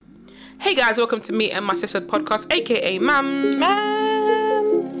Hey guys, welcome to Me and My Sister podcast, aka Mams.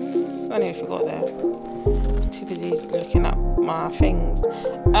 I nearly forgot there. I was too busy looking up my things.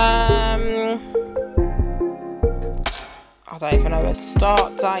 I don't even know where to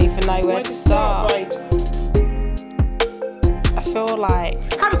start. I feel like...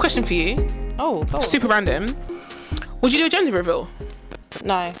 I have a question for you. Oh, go on. Super random. Would you do a gender reveal?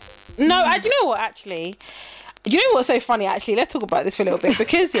 No. You know what, actually? You know what's so funny, actually? Let's talk about this for a little bit.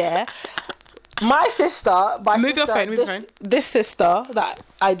 Because, my sister... Move your phone. This sister that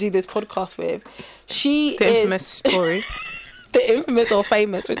I do this podcast with, she The infamous story. The infamous or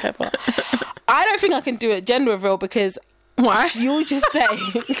famous, whichever. I don't think I can do a gender reveal because... Why? You'll just say...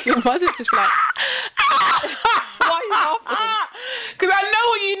 You must have just be like... Why are you laughing? Because I know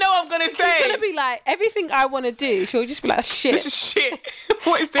what you know I'm going to say. She's going to be like, everything I want to do, she'll just be like, shit. This is shit.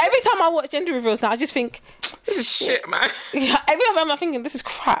 What is this? Every time I watch gender reveals now, I just think... This is shit, man. Every time I'm thinking, this is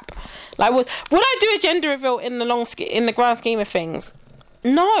crap. Like, would I do a gender reveal in the grand scheme of things?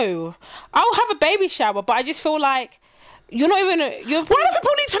 No. I'll have a baby shower, but I just feel like... You're not even... Why do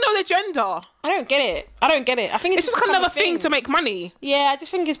people need to know their gender? I don't get it. I think it's just kind of another thing to make money. Yeah, I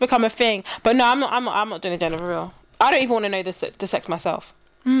just think it's become a thing. But no, I'm not doing a gender reveal. I don't even want to know the sex myself.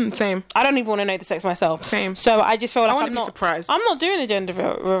 Same. I don't even want to know the sex myself. Same. So I just feel like I'm not surprised. I'm not doing a gender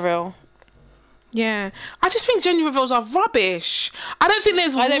reveal. Yeah. I just think gender reveals are rubbish. I don't think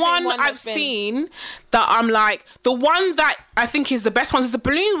there's one I've seen that I'm like... The one that I think is the best ones is the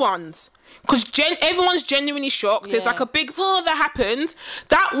balloon ones. Because everyone's genuinely shocked. Yeah. There's like a big, that happened.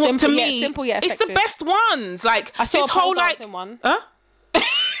 That one, to me, simple, yet it's the best ones. Like, I saw this a pole whole dancing one. Huh?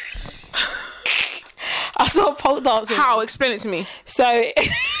 I saw a pole dancing. How? Explain it to me. So...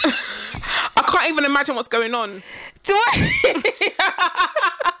 I can't even imagine what's going on. So,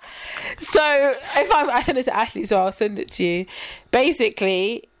 I send it to Ashley, so I'll send it to you.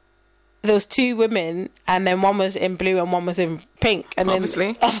 Basically... There was two women, and then one was in blue and one was in pink, and then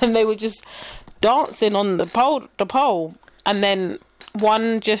they were just dancing on the pole, and then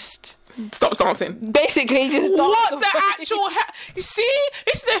one just stops dancing. Basically, just danced. What the actual? You see,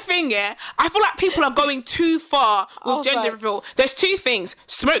 this is the thing. Yeah, I feel like people are going too far with gender reveal. There's two things: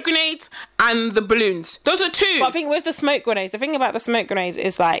 smoke grenades and the balloons. Those are two. But I think with the smoke grenades, the thing about the smoke grenades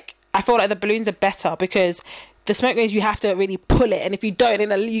is like I feel like the balloons are better because. The smoke grenades, you have to really pull it, and if you don't,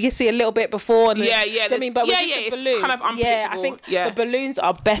 then you can see a little bit before. And it's kind of unpredictable. Yeah, I think the balloons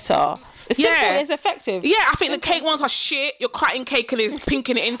are better. It's simple, it's effective. Yeah, I think the cake ones are shit. You're cutting cake and it's pink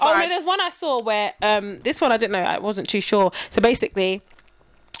in the inside. Oh no, there's one I saw where this one I didn't know. I wasn't too sure. So basically,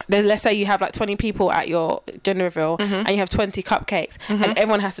 let's say you have like 20 people at your gender reveal, and you have 20 cupcakes, and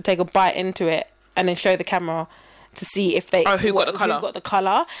everyone has to take a bite into it and then show the camera to see if they who got the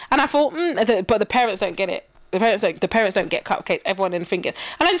colour. And I thought, but the parents don't get it. The parents don't get cupcakes. Everyone in fingers,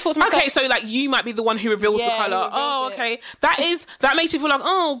 and I just thought to myself, okay, so like you might be the one who reveals the colour. Oh, okay, that makes you feel like,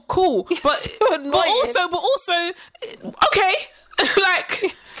 oh, cool, but also, okay,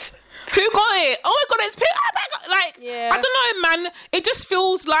 like. Who got it? Oh my god, it's pink. Oh my god, like I don't know, man. It just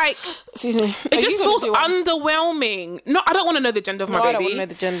feels like excuse me. It just feels underwhelming. No, I don't want to know the gender of my baby. I don't want to know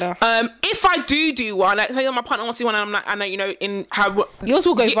the gender. If I do one, like say my partner wants to see one, and I'm like, I know, you know, in how yours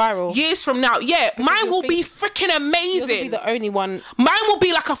will go viral years from now. Yeah, mine will be freaking amazing. Yours will be the only one. Mine will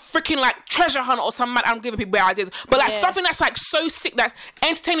be like a freaking like treasure hunt or something. I'm giving people bad ideas, but like something that's like so sick, that's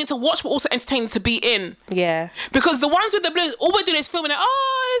entertaining to watch, but also entertaining to be in. Yeah. Because the ones with the balloons, all we're doing is filming it.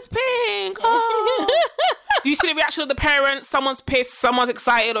 Oh, it's pink. Oh. Do you see the reaction of the parents? Someone's pissed, someone's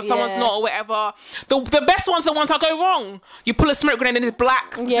excited, or someone's not, or whatever. The best ones are the ones that go wrong. You pull a smoke grenade and it's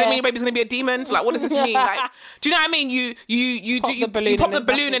black. Does it mean your baby's gonna be a demon? Like, what does this mean? Like, do you know what I mean? You pop the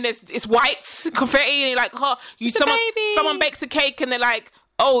balloon and it's white confetti, and you're like, someone bakes a cake and they're like,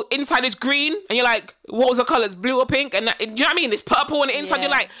 oh, inside is green, and you're like, what was the colours, blue or pink? And do you know what I mean? It's purple, and the inside you're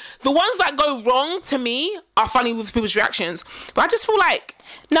like, the ones that go wrong to me are funny with people's reactions. But I just feel like,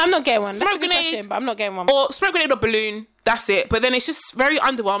 no, I'm not getting one. Smoke grenade, but I'm not getting one. Or smoke grenade or balloon. That's it. But then it's just very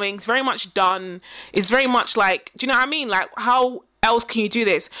underwhelming. It's very much done. It's very much like, do you know what I mean? Like, how else can you do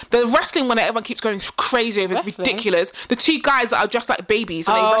this? The wrestling one that everyone keeps going crazy over is ridiculous. The two guys that are just like babies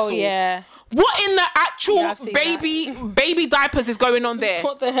and they wrestle. Oh yeah. What in the actual baby diapers is going on there?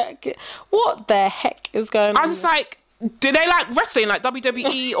 What the heck is going on? I was just like, do they like wrestling, like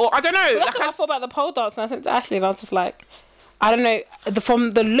WWE, or I don't know? That's what I thought about the pole dance, and I sent to Ashley, and I was just like, I don't know.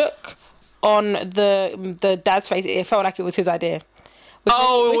 From the look on the dad's face, it felt like it was his idea.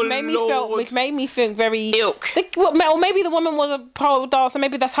 Which made me think very ilk. Or maybe the woman was a pole dancer.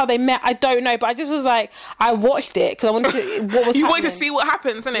 Maybe that's how they met. I don't know, but I just was like, I watched it because I wanted to see what was happening. You wanted to see what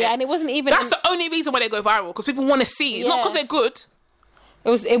happens, innit? Yeah, and it wasn't even. That's the only reason why they go viral, because people want to see. Not because they're good.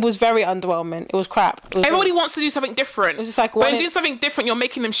 It was very underwhelming. It was crap. Everybody wants to do something different. It was just like, when you do something different, you're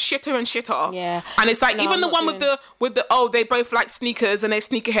making them shitter and shitter. Yeah. And it's like, even the one with the they both like sneakers and they're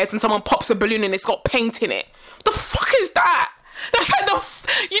sneakerheads, and someone pops a balloon and it's got paint in it. The fuck is that? That's like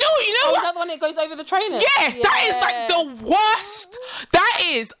you know what? Another one that goes over the trainers. Yeah, that is like the worst. That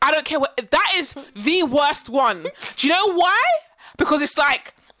is, I don't care what, that is the worst one. Do you know why? Because it's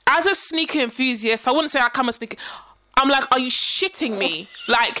like, as a sneaker enthusiast, I wouldn't say I come a sneaker. I'm like, are you shitting me?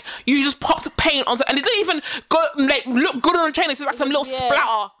 Like, you just popped paint onto, and it didn't even go like look good on the trainers. It's like some little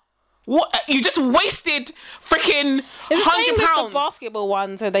splatter. What, you just wasted freaking £100. The basketball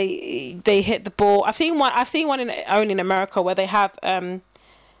ones where they hit the ball. I've seen one only in America where they have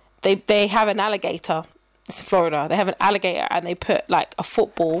they have an alligator. It's in Florida. They have an alligator and they put like a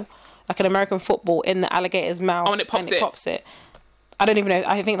football, like an American football, in the alligator's mouth. Oh, and it pops it. I don't even know.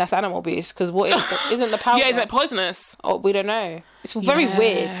 I think that's animal abuse, because isn't the powder? Yeah, is it poisonous? Oh, we don't know. It's very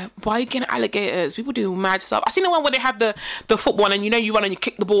weird. Why are you getting alligators? People do mad stuff. I seen the one where they have the football and you run and you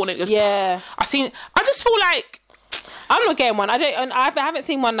kick the ball and it goes. Yeah. I just feel like I'm not getting one. I haven't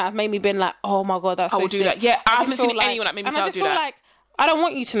seen one that have made me been like, oh my god, that's so sick. Do that. Yeah, I haven't seen anyone that made me feel do that. Like, I don't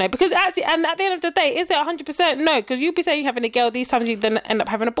want you to know, because actually, and at the end of the day, is it 100%? No, because you'll be saying you're having a girl, these times you then end up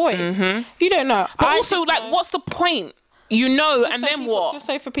having a boy. Mm-hmm. You don't know. But also, like, what's the point? And then what? Just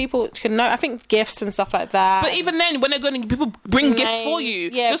so for people to know. I think gifts and stuff like that. But even then, when they're going, people bring gifts for you.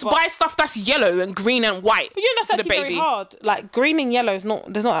 Yeah, just buy stuff that's yellow and green and white. But that's actually very hard. Like, green and yellow there's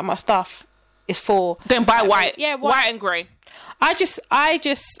not that much stuff. It's for. Then buy white. Yeah, white and grey. I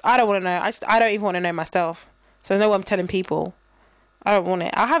don't want to know. I don't even want to know myself. So I know what I'm telling people. I don't want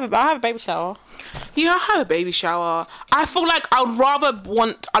it. I'll have a baby shower. Yeah, I'll have a baby shower. I feel like I'd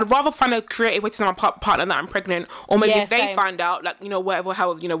rather find a creative way to tell my partner that I'm pregnant, or maybe if they find out, like,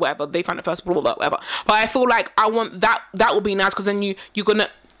 whatever, they find it first, blah, blah, blah, whatever. But I feel like I want that will be nice, because then you're gonna.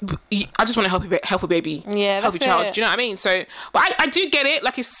 I just want to help a baby, help a child. Do you know what I mean? So, but I do get it.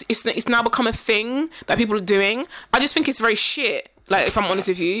 Like, it's now become a thing that people are doing. I just think it's very shit. Like, if I'm honest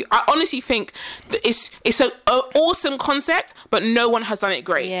with you, I honestly think that it's an awesome concept, but no one has done it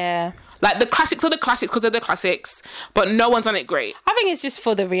great. Yeah. Like, the classics are the classics because they're the classics, but no one's done it great. I think it's just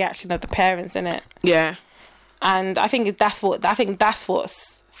for the reaction of the parents, innit? Yeah. And I think that's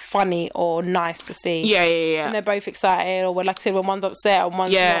what's funny or nice to see. Yeah. And they're both excited, or like I said, when one's upset and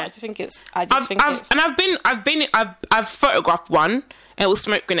one's not. I just think it's. I've photographed one. And it was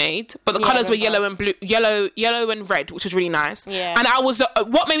smoke grenade, but the colours were yellow and blue, yellow and red, which was really nice. Yeah. And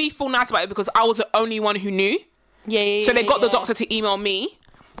what made me feel nice about it, because I was the only one who knew. Yeah. So they got the doctor to email me,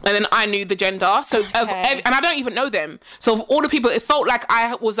 and then I knew the gender. So and I don't even know them. So of all the people, it felt like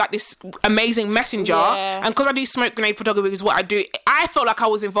I was like this amazing messenger. Yeah. And because I do smoke grenade photography is what I do, I felt like I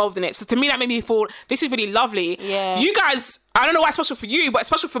was involved in it. So to me, that made me feel, this is really lovely. Yeah. You guys, I don't know why it's special for you, but it's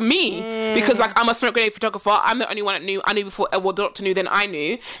special for me because, like, I'm a smoke grenade photographer. I'm the only one that knew. I knew before, well, the doctor knew, then I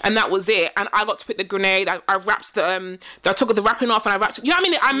knew, and that was it. And I got to pick the grenade. I wrapped I took the wrapping off and I wrapped it. You know what I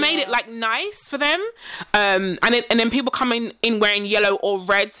mean? I made it like nice for them. And then people coming in wearing yellow or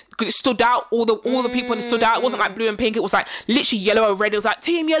red, because it stood out. All the people it stood out. It wasn't like blue and pink. It was like literally yellow or red. It was like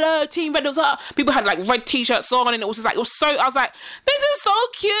team yellow, team red. It was like people had like red t-shirts on, and it was just like, it was so. I was like, this is so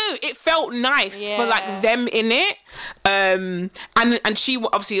cute. It felt nice for like them in it. And she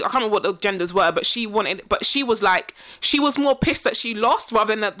obviously, I can't remember what the genders were, but she was like, she was more pissed that she lost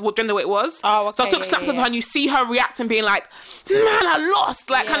rather than what gender it was. Oh, okay. So I took snaps of her, and you see her react and being like, man, I lost,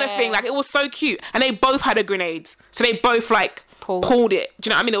 like kind of thing. Like, it was so cute. And they both had a grenade, so they both like pulled it. Do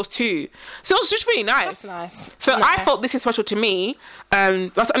you know what I mean? It was two, so it was just really nice. That's nice. So I felt this is special to me.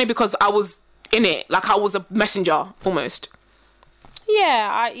 That's only because I was in it, like I was a messenger almost.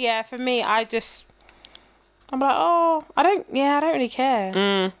 Yeah, for me, I'm like, oh, I don't really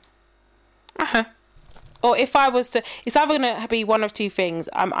care. Or if I was to, it's either going to be one of two things.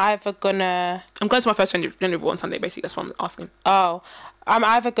 I'm going to my first gender reveal on Sunday, basically. That's what I'm asking. Oh, I'm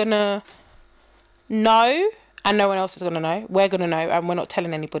either going to know, and no one else is going to know. We're going to know, and we're not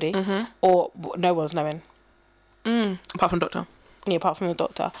telling anybody. Or no one's knowing. Apart from doctor. Yeah, apart from the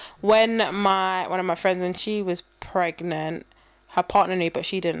doctor. When one of my friends, when she was pregnant, her partner knew, but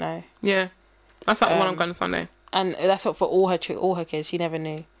she didn't know. Yeah. That's like the one I'm going on Sunday. And that's what for all her kids. She never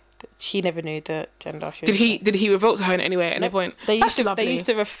knew. She never knew the gender. Did he revolt to her in any way at any point? They used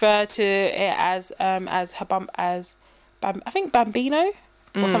to refer to it as her bump as I think Bambino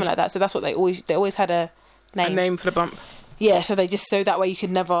or something like that. So that's what they always had a name. A name for the bump. Yeah, so that way you could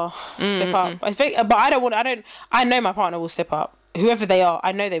never slip up. I think, but I know my partner will slip up. Whoever they are,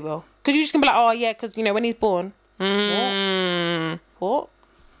 I know they will. Because you're just gonna be like, oh yeah, because when he's born. What?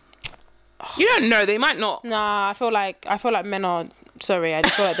 You don't know. They might not. Nah, I feel like men are Sorry, I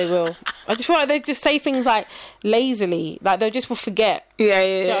just feel like they will. I just feel like they just say things like lazily, like they just will forget. Yeah, Do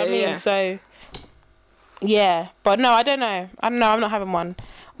you know what I mean? So, yeah, but no, I don't know. I'm not having one.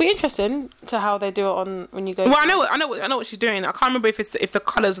 It'll be interesting to how they do it on when you go. Well, I know what she's doing. I can't remember if the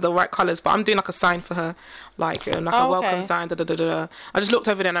colours are the right colours, but I'm doing like a sign for her, like a welcome sign. Da, da, da, da. I just looked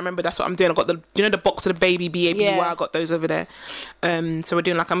over there and I remember that's what I'm doing. I got the box of the baby BABY. I got those over there. So we're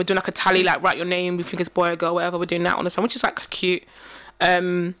doing like a tally, like write your name. We think it's boy or girl, whatever. We're doing that on the sign, which is like cute.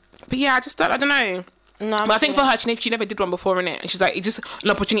 But yeah, I don't know. No, but I think for her, she never did one before, innit? And she's like, it's just an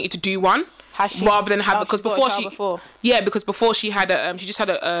opportunity to do one rather than have it, because because before she had she just had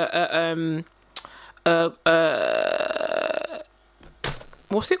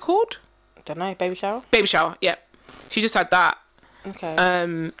what's it called? I don't know. Baby shower. Baby shower. Yeah, she just had that. Okay.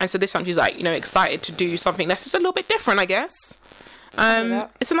 And so this time she's like, excited to do something that's just a little bit different, I guess.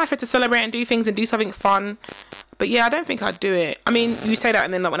 It's a nice way to celebrate and do things and do something fun. But yeah, I don't think I'd do it. I mean, you say that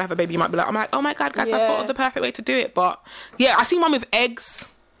and then like, when I have a baby, you might be like, I'm like, oh my God, guys, I thought of the perfect way to do it. But yeah, I seen one with eggs.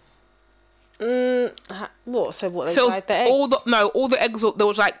 What? So what? They dyed the eggs? All the eggs, there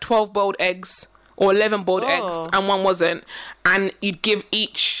was like 12 boiled eggs or 11 boiled eggs and one wasn't. And you'd give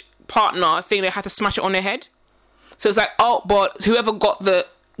each partner a thing, they had to smash it on their head. So it's like, but whoever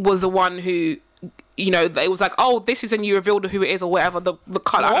was the one who, it was like, this is, and you revealed who it is or whatever, the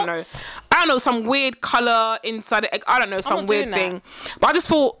colour, I don't know, some weird colour inside the egg, I don't know, some weird thing. But I just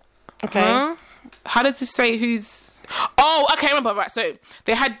thought, okay, how does this say who's, okay, I remember, right, so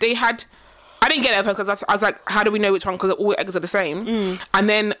they had, I didn't get it because I was like, how do we know which one? Because all the eggs are the same. And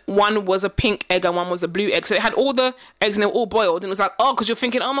then one was a pink egg and one was a blue egg. So it had all the eggs and they were all boiled. And it was like, because you're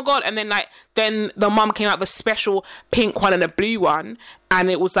thinking, oh my God. And then then the mum came out with a special pink one and a blue one. And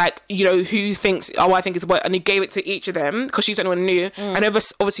it was like, who thinks, I think it's a boy. And he gave it to each of them because she's the only one who knew. And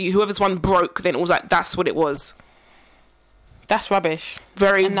obviously whoever's one broke, then it was like, that's what it was. That's rubbish.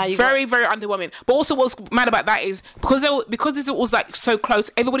 Very underwhelming. But also what's mad about that is because it was like so close,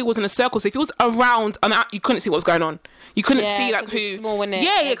 everybody was in a circle. So if it was around and you couldn't see what was going on. You couldn't see like who. It's small,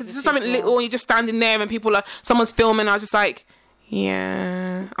 because it's just something little and you're just standing there and someone's filming. I was just like,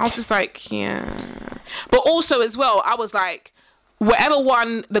 yeah. But also as well, I was like, whatever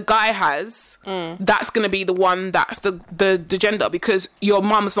one the guy has, that's gonna be the one that's the gender, because your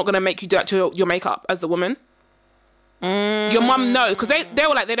mum's not gonna make you do that to your makeup as the woman. Your mum knows, because they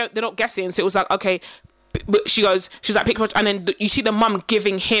were like they're not guessing, so it was like, okay, but she's like pick, and then you see the mum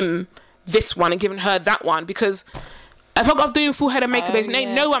giving him this one and giving her that one, because if I got doing full head of makeup, they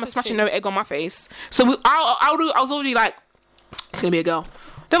know I'm smashing no egg on my face. So I was already like, it's gonna be a girl.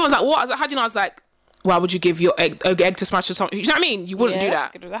 Then I was like, what? I was like, how do you know? I was like, why would you give your egg to smash or something? You know what I mean? You wouldn't do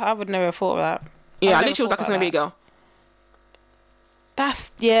that. I would never have thought of that. Yeah, I literally was like, it's gonna be a girl.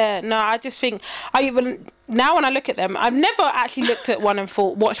 I just think now when I look at them, I've never actually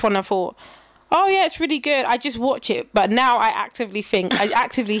watched one and thought, oh yeah, it's really good. I just watch it, but now I actively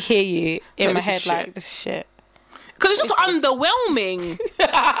hear you in my head like, this is shit. Because it's just underwhelming.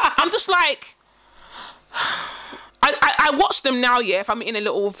 I'm just like, I watch them now, if I'm in a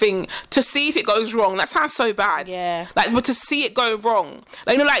little thing, to see if it goes wrong. That sounds so bad. Yeah. But to see it go wrong.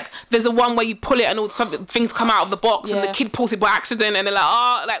 There's a one where you pull it and things come out of the box and the kid pulls it by accident and they're like,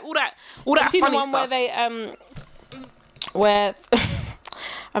 all that funny the one stuff. Where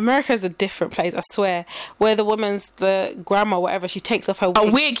America's a different place, I swear. Where the grandma, whatever, she takes off her wig.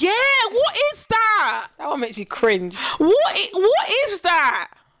 A wig, yeah. What is that? That one makes me cringe. What is that?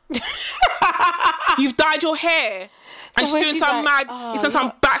 You've dyed your hair and she's doing some like, it's in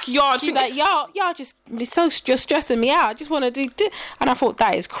some backyard. She's like, y'all just stressing me out. I just want to do, and I thought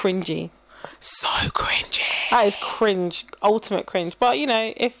that is cringy. So cringy. That is cringe, ultimate cringe. But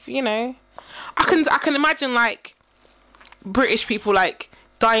if I can imagine like British people like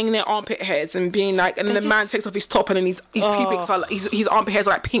dyeing their armpit hairs and being like, and then the man takes off his top and then his pubics are like, his armpit hairs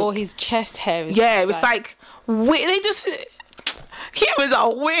are like pink, or his chest hair is it's like they just. Humans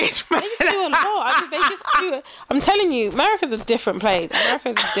are weird, man. They just do a lot. They just do it. I'm telling you, America's a different place.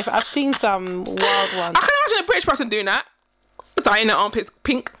 I've seen some wild ones. I can imagine a British person doing that. Dyeing their armpits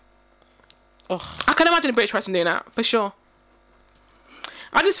pink. Ugh. I can imagine a British person doing that, for sure.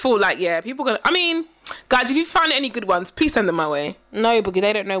 I just feel like, people gonna... I mean, guys, if you find any good ones, please send them my way. No, because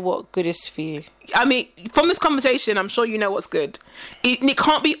they don't know what good is for you. I mean, from this conversation, I'm sure you know what's good. It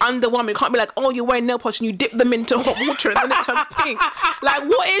can't be underwhelming. It can't be like, you're wearing nail polish and you dip them into hot water and then it turns pink. Like,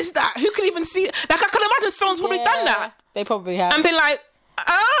 what is that? Who can even see it? Like, I can imagine someone's probably done that. They probably have. And been like,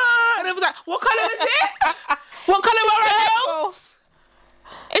 and it was like, what colour is it? What colour are our nails?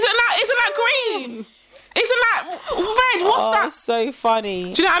 Isn't that green? Isn't that red? What's that? So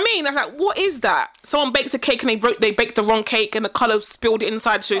funny. Do you know what I mean? I was like, what is that? Someone baked a cake and they baked the wrong cake and the colour spilled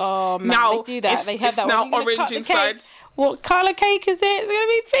inside. So now they do that. They have that. Now orange inside. What colour cake is it? Is it gonna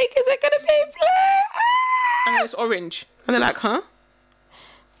be pink? Is it gonna be blue? And it's orange. And they're like, huh?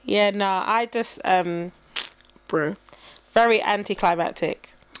 Yeah, no, I just bro, very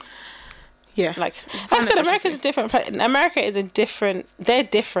anticlimactic. Yeah, like I said, America's a different place. America is a different. They're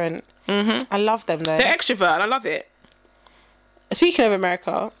different. I love them though. They're extrovert. I love it. Speaking of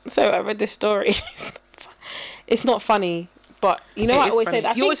America, so I read this story. It's not funny, but you know what I always say.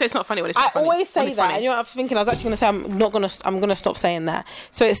 You always say it's not funny when it's not funny. I always say that. And you know what I was thinking? I was actually going to say I'm gonna stop saying that.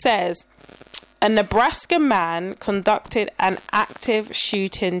 So it says, a Nebraska man conducted an active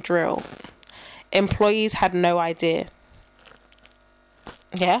shooting drill. Employees had no idea.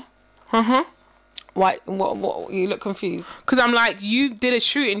 Yeah. Why? What? You look confused. Because I'm like, you did a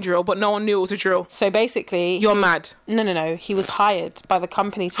shooting drill, but no one knew it was a drill. So basically, you're mad. No. He was hired by the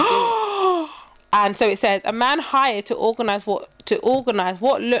company to do it. And so it says, a man hired to organize what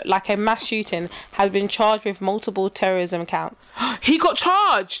looked like a mass shooting has been charged with multiple terrorism counts. He got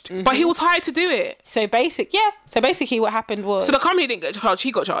charged, but he was hired to do it. So basically, what happened was, so the company didn't get charged.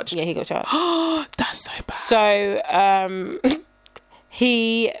 He got charged. Yeah, he got charged. That's so bad. So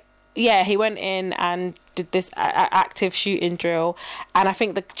he went in and did this active shooting drill, and I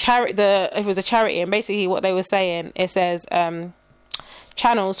think it was a charity, and basically what they were saying, it says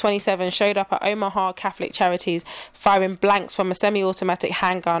Channels 27 showed up at Omaha Catholic Charities firing blanks from a semi-automatic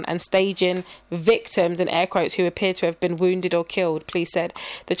handgun and staging victims, in air quotes, who appeared to have been wounded or killed, police said.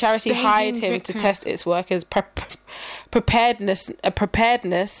 The charity hired him to test its workers' preparedness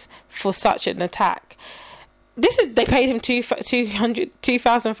for such an attack. They paid him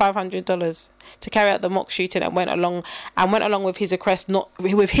 $2,500 to carry out the mock shooting, and went along with his request not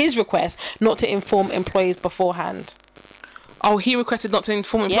to inform employees beforehand. Oh, he requested not to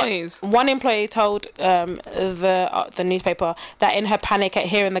inform employees. One employee told the newspaper that in her panic at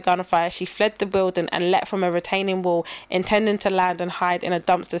hearing the gunfire, she fled the building and leapt from a retaining wall, intending to land and hide in a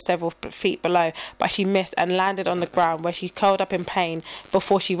dumpster several feet below, but she missed and landed on the ground, where she curled up in pain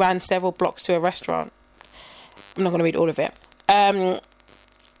before she ran several blocks to a restaurant. I'm not going to read all of it. And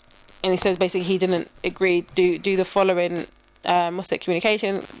he says basically he didn't agree, do the following,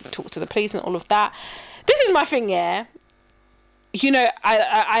 communication, talk to the police and all of that. This is my thing, yeah. You know,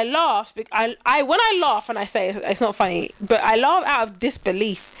 I laugh. When I laugh and I say it's not funny, but I laugh out of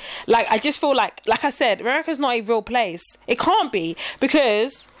disbelief. Like, I just feel like I said, America's not a real place. It can't be,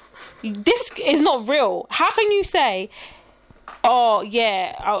 because this is not real. How can you say, oh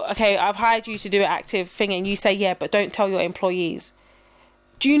yeah, okay, I've hired you to do an active thing, and you say yeah, but don't tell your employees?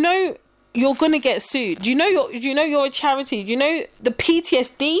 Do you know you're gonna get sued? Do you know you're a charity? Do you know the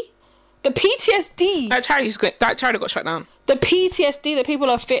PTSD? The PTSD. That charity got shut down. The PTSD that people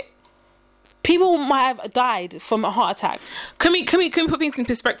are fit. People might have died from heart attacks. Can we put things in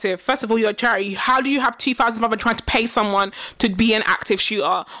perspective? First of all, you're a charity. How do you have $2,500 trying to pay someone to be an active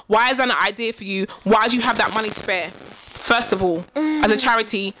shooter? Why is that an idea for you? Why do you have that money spare? First of all, as a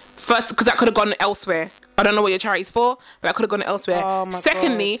charity, because that could have gone elsewhere. I don't know what your charity's for, but that could have gone elsewhere. Oh my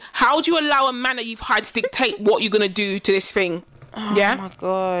Secondly, God. How do you allow a man that you've hired to dictate what you're gonna do to this thing? Oh my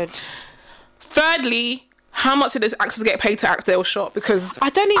God. Thirdly, how much did those actors get paid to act their shot? Because I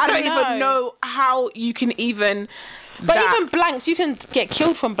don't even know how you can even. But even blanks, you can get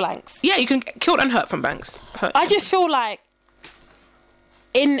killed from blanks. Yeah, you can get killed and hurt from blanks. I just feel like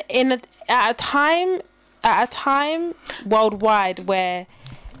at a time worldwide where,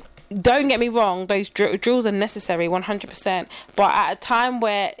 don't get me wrong, those drills are necessary 100%. But at a time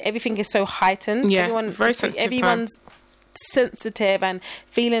where everything is so heightened, very sensitive. Everyone's sensitive and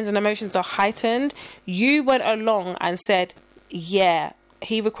feelings and emotions are heightened. You went along and said, yeah,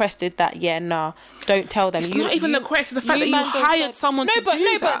 he requested that. Yeah, nah, don't tell them. It's not even the request. It's the fact that you hired someone to do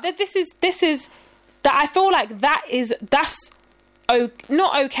that. But this is that I feel like that's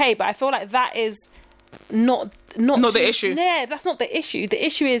not okay. But I feel like that is not the issue. Yeah, that's not the issue. The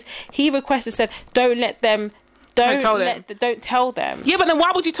issue is he requested, said, don't tell them. Yeah, but then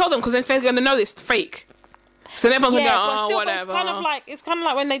why would you tell them? Because then they're going to know it's fake. So everyone's going to go, whatever. It's kind of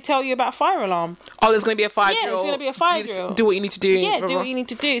like when they tell you about a fire alarm. Oh, there's going to be a fire drill. Yeah, there's going to be a fire drill. Do what you need to do. Yeah, do what you need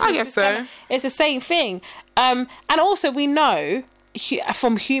to do. So I guess so. It's the same thing. And also we know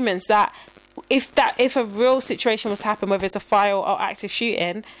from humans that if a real situation was to happen, whether it's a fire or active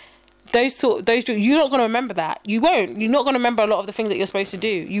shooting, those you're not going to remember that. You won't. You're not going to remember a lot of the things that you're supposed to do.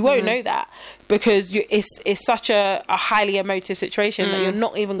 You won't know that because it's such a highly emotive situation that you're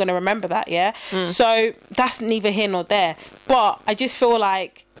not even going to remember that. Yeah. So that's neither here nor there. But I just feel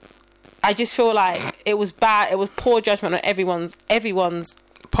like I just feel like it was bad. It was poor judgment on everyone's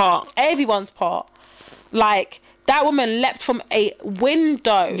part. Like, that woman leapt from a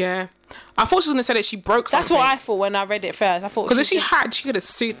window. Yeah. I thought she was going to say that she broke something. That's what I thought when I read it first. I thought because if she could have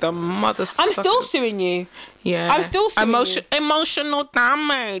sued the mother. I'm still suing you. Yeah. I'm still suing you. Emotional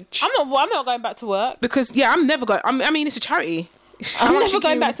damage. I'm not going back to work. Because, I'm never going... I mean, it's a charity. I'm never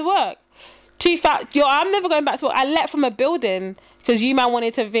going back to work. I'm never going back to work. I leapt from a building because you man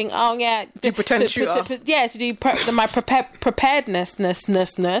wanted to think, oh, yeah. To pretend shooter. To do my preparedness. And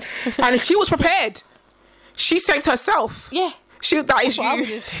she was prepared. She saved herself. Yeah. That is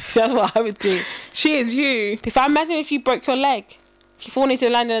you. That's what I would do. She is you. If I imagine if you broke your leg, she wanted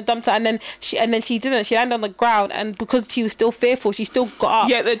to land in a dumpster, and then she didn't. She landed on the ground, and because she was still fearful, she still got up.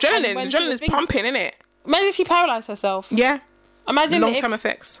 Yeah, the adrenaline is pumping, isn't it? Imagine if she paralyzed herself. Yeah. Imagine long-term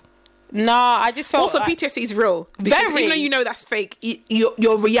effects. Nah, I just felt also like, PTSD is real because even though you know that's fake,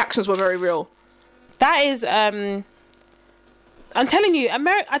 your reactions were very real. That is I'm telling you,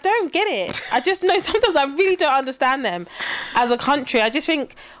 America, I don't get it. I just know sometimes I really don't understand them as a country. I just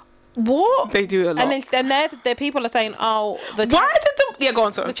think, what? They do a lot. And then people are saying, oh... go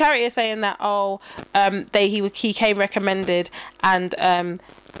on, sorry. The charity is saying that, he came recommended and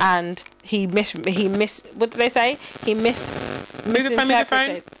he what did they say? He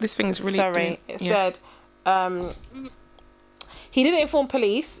misinterpreted. This thing is really... Sorry. It said, he didn't inform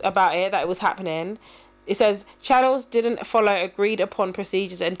police about it, that it was happening. It says channels didn't follow agreed upon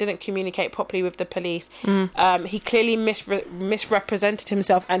procedures and didn't communicate properly with the police. He clearly misrepresented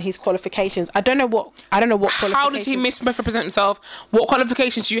himself and his qualifications. I don't know what qualifications. How did he misrepresent himself? What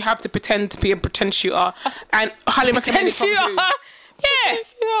qualifications do you have to pretend to be a pretend shooter? And highly recommended from who? Yeah,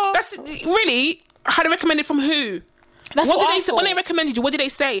 that's really highly recommended from who? That's when they recommended you, what did they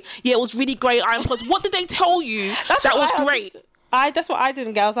say? Yeah, it was really great. Iron Plus. What did they tell you that was great? That's what I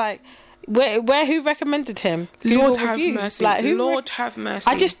didn't get. I was like, who recommended him? Lord have mercy. Like, Lord have mercy.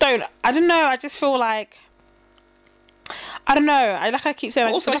 I don't know. I just feel like, I don't know. Like I keep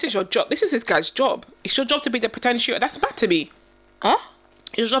saying. Also, this is your job. This is this guy's job. It's your job to be the pretend shooter. That's bad to me. Huh?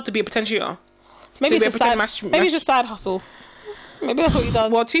 It's your job to be a pretend shooter. Maybe it's a side hustle. Maybe that's what he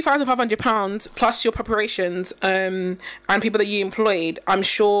does. Well, £2,500 plus your preparations and people that you employed. I'm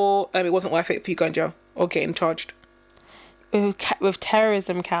sure it wasn't worth it for you going to jail or getting charged. With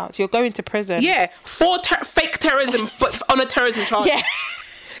terrorism counts, you're going to prison. Yeah, for fake terrorism, but on a terrorism charge. Yeah.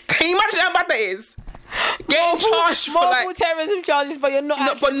 Can you imagine how bad that is? Getting charged for multiple terrorism charges, but you're not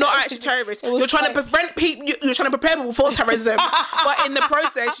actually terrorists. You're trying to prevent people. You're trying to prepare people for terrorism, but in the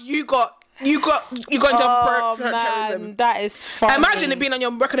process, you got in jail for terrorism. That is funny. Imagine it being on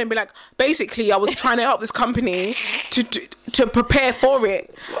your record and be like, basically, I was trying to help this company to prepare for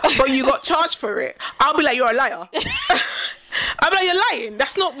it, but you got charged for it. I'll be like, you're a liar. I'll be like, you're lying.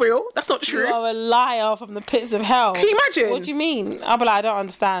 That's not real. That's not true. You are a liar from the pits of hell. Can you imagine? What do you mean? I'll be like, I don't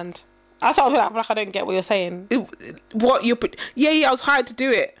understand. That's what I'll be like, I don't get what you're saying. I was hired to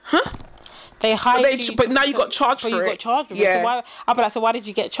do it. Huh? They hired you. But now you got charged for it. You got charged for it. So I'll be like, so why did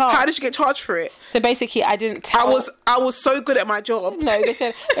you get charged? How did you get charged for it? So basically, I didn't tell... I was so good at my job. No, they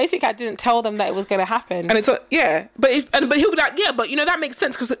said, basically, I didn't tell them that it was going to happen. And but he'll be like, yeah, but that makes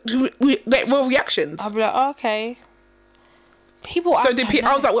sense because they're real reactions. I'll be like, oh, okay. People. So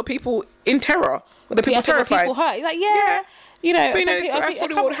I was like, were people in terror? Were the people terrified? Were people hurt? He's like, yeah. You know, but that's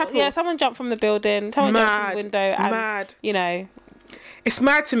probably what would happen. Yeah, someone jumped from the building. Someone jumped from the window. And, mad. You know. It's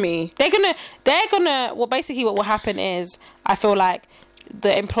mad to me. They're gonna. Well, basically, what will happen is, I feel like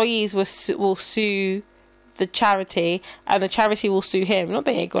the employees will sue the charity, and the charity will sue him. Not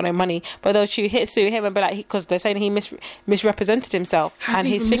that he ain't got no money, but they'll sue him and be like, because they're saying he misrepresented himself. How and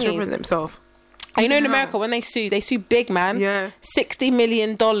his thingy. Misrepresent himself. And you know, in America, when they sue big, man. Yeah. $60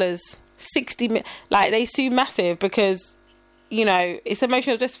 million. Like, they sue massive because, you know, it's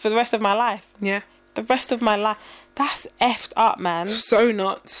emotional just for the rest of my life. Yeah. The rest of my life. That's effed up, man. So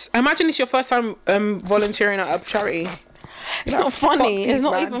nuts. Imagine it's your first time volunteering at a charity. It's not funny. It's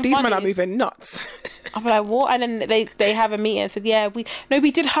not even funny. These men are moving nuts. I'm like, what? And then they have a meeting and said, yeah, we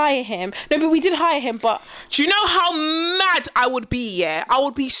did hire him. No, but we did hire him, but... Do you know how mad I would be, yeah? I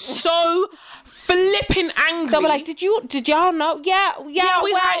would be so flipping angry. They were like, did y'all know? Yeah, we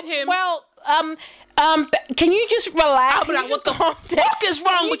hired him. Well, can you just relax? I'll be like, what the fuck is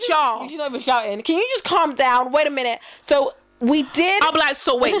wrong with y'all? She's not even shouting. Can you just calm down? Wait a minute. So... We did. I'll be like,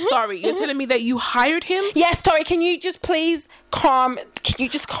 so wait, sorry. You're telling me that you hired him? Yes, sorry. Can you just calm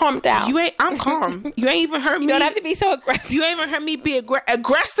down? I'm calm. You ain't even heard me. You don't have to be so aggressive. You ain't even heard me be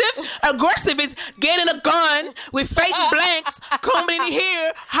aggressive. Aggressive is getting a gun with fake blanks, coming in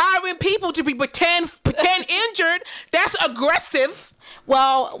here, hiring people to be pretend injured. That's aggressive.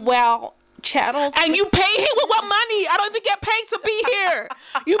 Well, channels. And you pay him with what money? I don't even get paid to be here.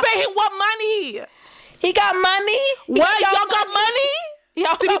 You pay him what money? He got money. What? Y'all got money?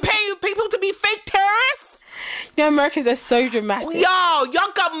 Y'all to be paying people to be fake terrorists? You know, Americans are so dramatic. Y'all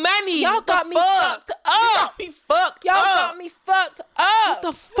got money. Y'all got me fucked up. Y'all got me fucked Y'all up. got me fucked up. What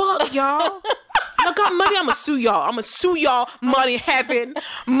the fuck, y'all? Y'all got money. I'ma sue y'all. Money heaven.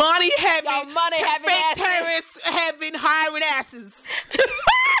 Money heaven. Y'all money heaven fake asses. terrorists heaven hiring asses.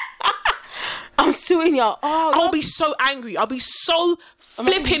 I'm suing y'all. Oh, I'll be so angry. I'll be so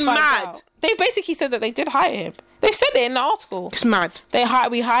flipping mad. They basically said that they did hire him. They said it in the article. It's mad.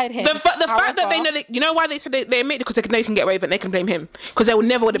 We hired him. The fact that they know, you know why they said they admit it, because they can get away with it and they can blame him, because they would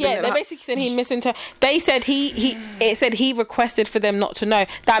never would have been. Yeah, they basically said he misinterpreted. They said it said he requested for them not to know.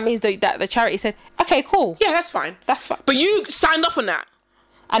 That means that the charity said, okay, cool. Yeah, that's fine. That's fine. But you signed off on that.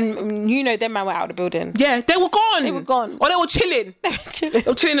 And them man were out of the building. Yeah, they were gone. They were gone. Or they were chilling. They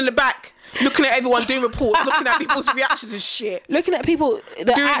were chilling in the back, looking at everyone doing reports, looking at people's reactions and shit. Looking at people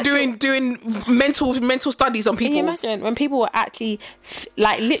doing mental studies on people. Can you imagine when people were actually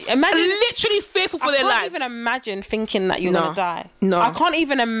literally fearful for their lives? I can't even imagine thinking that you're gonna die. No, I can't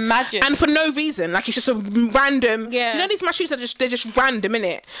even imagine. And for no reason, like it's just a random. Yeah. You know, these mass shootings they're just random,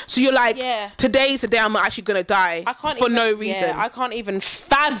 innit? So you're like, today's the day I'm actually gonna die. No reason. Yeah, I can't even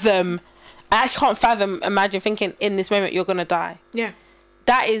fathom. I actually can't fathom. Imagine thinking in this moment you're gonna die. Yeah,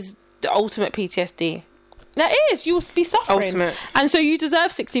 that is the ultimate PTSD. That is, you will be suffering. Ultimate. And so you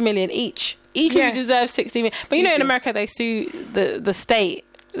deserve 60 million each. Each of you deserve 60 million. But you know, in America, they sue the state.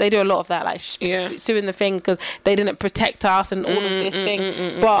 They do a lot of that, like suing the thing because they didn't protect us and all of this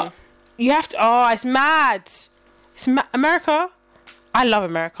thing. But you have to, it's mad. America, I love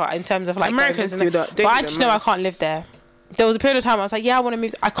America in terms of like Americans do that. But I just know I can't live there. There was a period of time I was like, I want to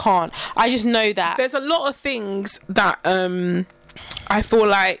move. I can't. I just know that. There's a lot of things that I feel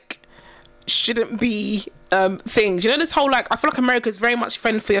like shouldn't be things. You know, this whole like, I feel like America is very much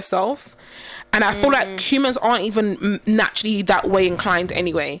fend for yourself. And I feel like humans aren't even naturally that way inclined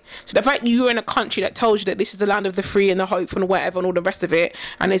anyway. So the fact you're in a country that tells you that this is the land of the free and the hope and whatever and all the rest of it,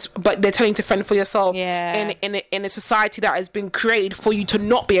 but they're telling you to fend for yourself in a society that has been created for you to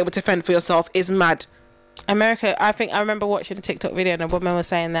not be able to fend for yourself is mad. America, I think I remember watching a TikTok video and a woman was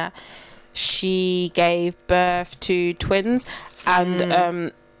saying that she gave birth to twins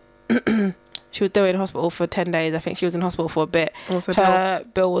and she was in hospital for 10 days. I think she was in hospital for a bit. Her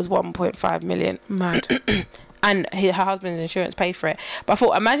bill was 1.5 million. Mad. And her husband's insurance paid for it. But I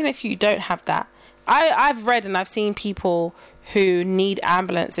thought, imagine if you don't have that. I've read and I've seen people who need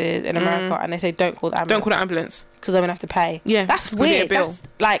ambulances in America and they say, don't call the ambulance. Don't call the ambulance. Because I'm going to have to pay. Yeah. That's weird. That's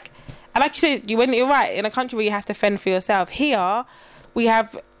like, and like you said, you're right, in a country where you have to fend for yourself. Here, we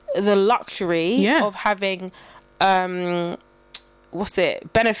have the luxury of having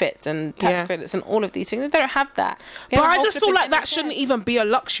benefits and tax credits and all of these things. They don't have that. But I just feel like that shouldn't even be a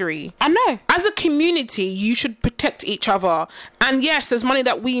luxury. I know. As a community, you should protect each other. And yes, there's money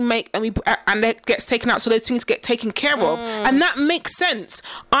that we make and that gets taken out, so those things get taken care of, and that makes sense.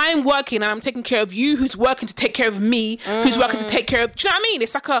 I'm working and I'm taking care of you, who's working to take care of me, who's working to take care of. Do you know what I mean?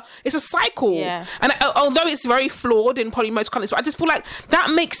 It's a cycle. Yeah. And although it's very flawed in probably most countries, I just feel like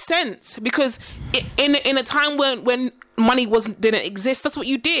that makes sense because in a time when money didn't exist, that's what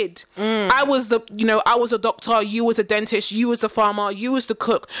you did. I was a doctor, you was a dentist, you was the farmer, you was the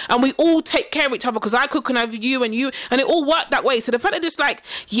cook, and we all take care of each other because I cook and have you, and it all worked that way. So the fact that just like,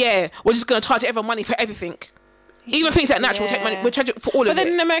 we're just gonna charge everyone money for everything, even things like natural, take money, we charge it for all of it. But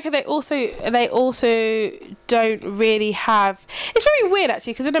then in America, they also don't really have. It's very weird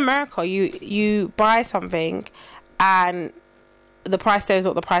actually, because in America, you buy something, and the price there is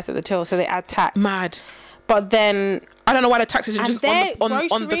not the price at the till, so they add tax. Mad. But then I don't know why the taxes are just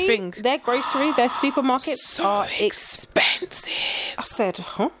on the thing. Their groceries, their supermarkets are expensive. I said,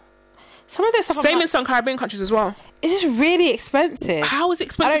 huh? Some of this stuff. Same in some Caribbean countries as well. It's just really expensive. How is it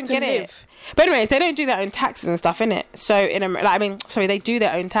expensive to live? But anyways, they don't do their own taxes and stuff, innit? So they do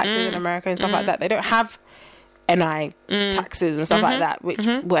their own taxes in America and stuff like that. They don't have NI taxes and stuff like that, which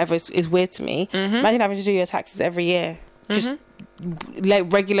whatever is weird to me. Imagine having to do your taxes every year. Just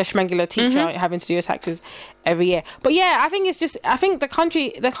like regular schmegular teacher having to do your taxes every year. But yeah, I think the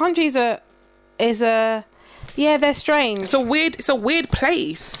countries they're strange. It's a weird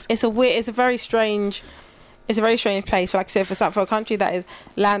place. It's a very strange place. Like I said, for a country that is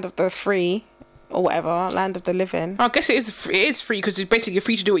land of the free or whatever, land of the living. I guess it is free because it's basically you're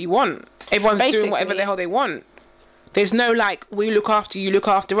free to do what you want. Everyone's doing whatever the hell they want. There's no like, we look after you, look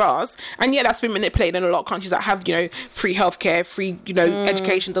after us. And yeah, that's been manipulated in a lot of countries that have, you know, free healthcare, free, you know,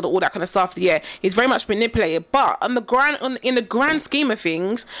 education, all that kind of stuff. Yeah, it's very much manipulated. But in the grand scheme of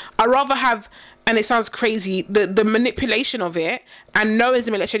things, I'd rather have, and it sounds crazy, the manipulation of it and knowing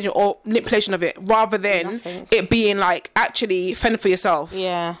the manipulation of it rather than it being like, actually fend for yourself.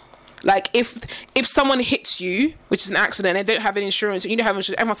 Yeah. Like if someone hits you, which is an accident, and they don't have any insurance, and you don't have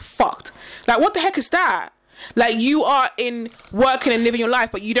insurance, everyone's fucked. Like, what the heck is that? Like, you are in working and living your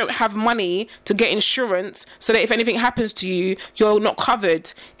life, but you don't have money to get insurance, so that if anything happens to you, you're not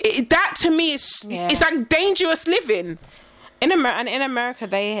covered. That to me is it's like dangerous living. In America,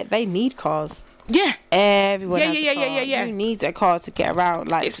 they need cars. Yeah, everyone. Yeah. You need a car to get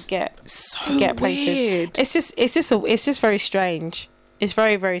around, like it's to get places. Weird. It's just very strange. It's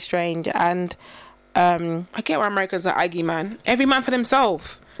very, very strange, and I get why Americans are Aggie, man. Every man for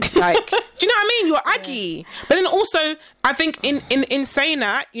themselves. Like, do you know what I mean? You're Aggie. But then also, I think in saying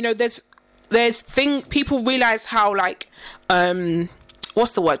that, you know, there's people realize how, like,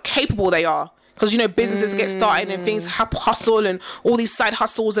 what's the word? Capable they are. Because, you know, businesses get started and things hustle and all these side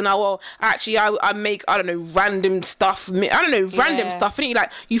hustles, and I make, I don't know, random stuff. Random stuff. And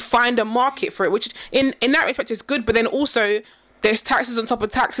like, you find a market for it, which in that respect is good. But then also, there's taxes on top of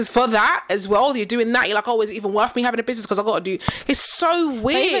taxes for that as well. You're doing that. You're like, oh, is it even worth me having a business? Because I got to do. It's so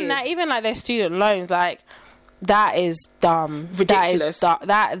weird. Even like their student loans, like, that is dumb. Ridiculous. That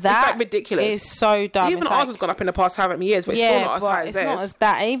it's like ridiculous. Is so dumb. Even ours has gone up in the past how many years, but it's still not as high as theirs. It's not as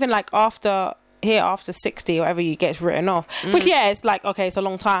that. And even like after 60 or whatever, you get written off. Which it's like, okay, it's a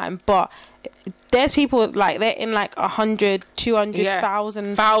long time, but there's people like they're in like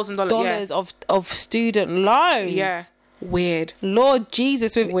 $100,000-$200,000 of student loans. Yeah. Weird. Lord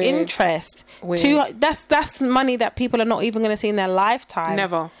Jesus, with interest. That's money that people are not even going to see in their lifetime.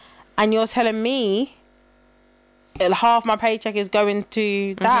 Never. And you're telling me half my paycheck is going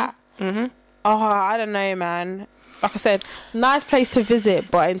to that. Oh, I don't know, man. Like I said, nice place to visit,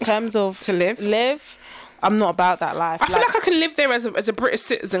 but in terms of to live, I'm not about that life. I feel like I can live there as a British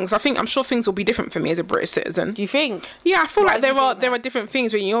citizen, because I'm sure things will be different for me as a British citizen. Do you think? Yeah, I feel like there are different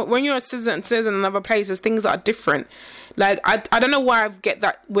things when you're a citizen in other places, things are different. Like, I don't know where I get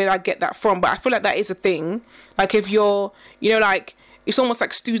that from, but I feel like that is a thing. Like, if you're, you know, like, it's almost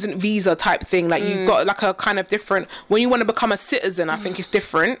like student visa type thing. Like, you've got like a kind of different, when you want to become a citizen, I think it's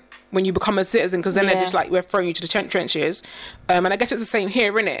different when you become a citizen, because then they're just like, we're throwing you to the trenches. And I guess it's the same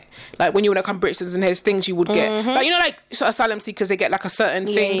here, innit? Like, when you want to become British citizen, there's things you would get. Like, you know, like asylum seekers, they get like a certain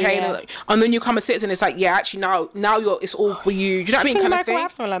thing paid. And then you become a citizen, it's like, yeah, actually now it's all for you. Do you know what I mean? Kind of thing.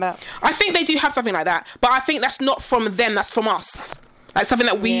 Have something like that? I think they do have something like that. But I think that's not from them, that's from us. Like, something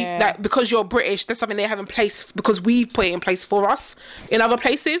that that because you're British, that's something they have in place because we put it in place for us in other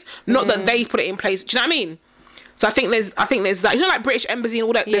places, not that they put it in place. Do you know what I mean? So I think there's that, you know, like British Embassy and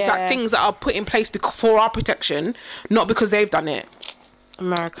all that. There's like things that are put in place for our protection, not because they've done it.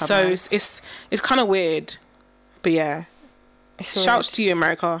 America. So it's kind of weird, but yeah. Shouts to you,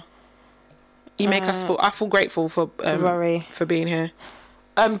 America. You make us feel. I feel grateful for being here.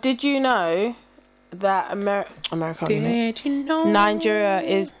 Did you know that America? Did you know Nigeria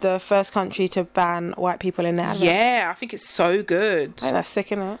is the first country to ban white people in their adverts? Yeah, I think it's so good. I think that's sick,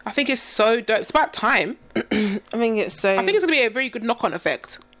 isn't it? I think it's so dope. It's about time. I think it's gonna be a very good knock-on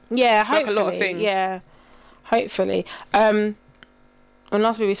effect. Yeah, hopefully. Like a lot of things. Yeah, hopefully. And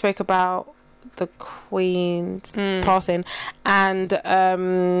last week we spoke about the Queen's passing, and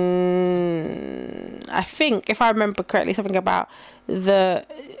I think, if I remember correctly, something about we were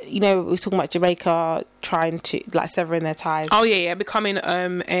talking about Jamaica trying to like severing their ties. Oh yeah, becoming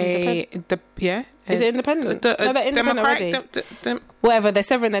is it independent? No, they're independent already. Whatever, they're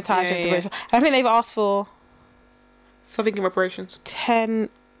severing their ties with the British. I think they've asked for something in reparations. I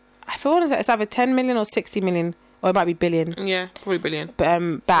feel it's either 10 million or 60 million, or it might be billion. Yeah, probably billion.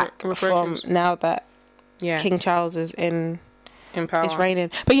 Back from now that King Charles is in power, is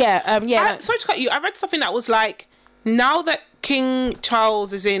reigning. But sorry to cut you. I read something that was like, now that King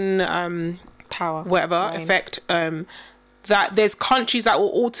Charles is in power, effect, that there's countries that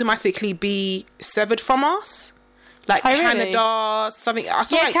will automatically be severed from us, like Canada, really? Something. I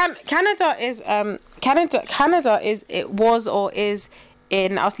saw Canada is Canada is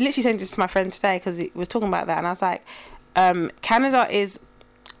in. I was literally saying this to my friend today because we were talking about that, and I was like, Canada is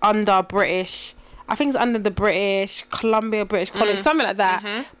under British. I think it's under the Columbia British College, something like that,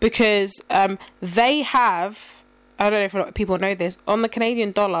 because they have. I don't know if a lot of people know this. On the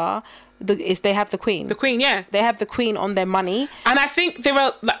Canadian dollar, they have the Queen. The Queen, yeah. They have the Queen on their money. And I think there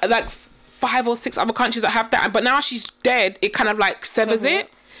are like 5 or 6 other countries that have that. But now she's dead, it kind of like severs it.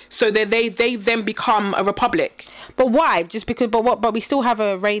 so they then become a republic. But why? Just because? But we still have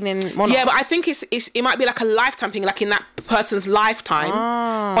a reigning monarch. Yeah, but I think it might be like a lifetime thing, like in that person's lifetime,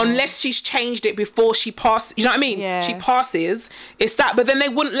 unless she's changed it before she passed. You know what I mean? Yeah. She passes. It's that, but then they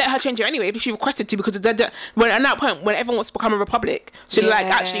wouldn't let her change it anyway if she requested to, because when at that point when everyone wants to become a republic, she's like,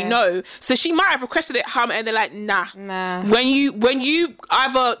 actually no. So she might have requested it, and they're like, nah. When you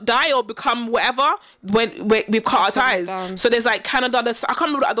either die or become whatever, we've cut our ties. So there's like Canada. I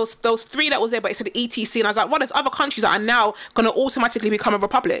can't remember those 3 that was there, but it said ETC, and I was like, well, there's other countries that are now going to automatically become a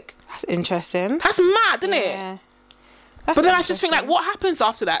republic. That's interesting. That's mad, isn't it? But then I just think, like, what happens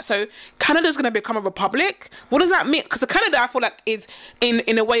after that? So Canada's going to become a republic. What does that mean? Because Canada, I feel like, is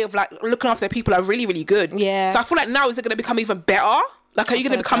in a way of like looking after their people are really, really good. Yeah. So I feel like now is it going to become even better? Like, are you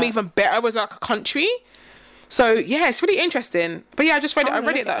going to become even better as like a country? So yeah, it's really interesting. But yeah, I just read it. I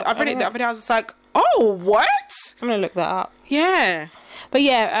read it the other day. I was just like, oh, what? I'm gonna look that up. Yeah. But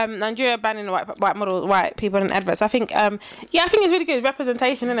yeah, Nigeria banning white people in adverts. I think it's really good. It's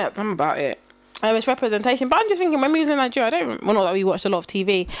representation, isn't it? I'm about it. It's representation. But I'm just thinking, when we was in Nigeria, not that we watched a lot of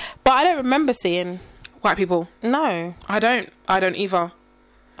TV, but I don't remember seeing white people. No, I don't either.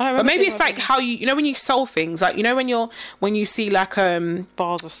 But maybe it's like how you know when you sell things, like, you know, when you see like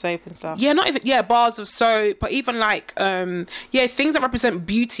bars of soap and stuff. Yeah, not even bars of soap, but even like things that represent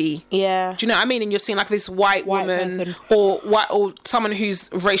beauty. Yeah. Do you know what I mean? And you're seeing like this white woman person. or someone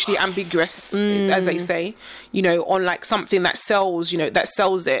who's racially ambiguous, as they say, you know, on like something that sells,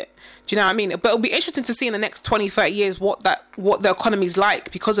 it. Do you know what I mean? But it'll be interesting to see in the next 20, 30 years what the economy's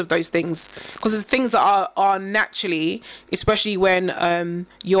like because of those things. Because there's things that are naturally, especially when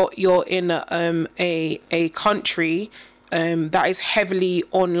you're in a country that is heavily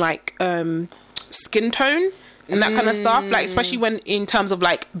on like skin tone and that kind of stuff, like especially when in terms of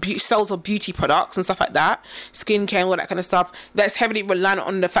like sales of beauty products and stuff like that, skincare and all that kind of stuff, that's heavily reliant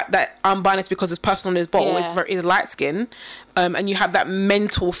on the fact that I'm buying this because this person on this bottle is light skin, and you have that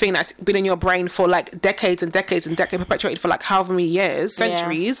mental thing that's been in your brain for like decades and decades and decades, perpetuated for like however many years,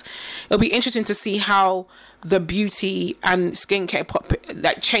 centuries. It'll be interesting to see how the beauty and skincare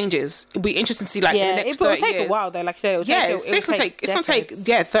like changes. It'll be interesting to see like in the next 30 years. It'll take a while though, like I said. It's gonna take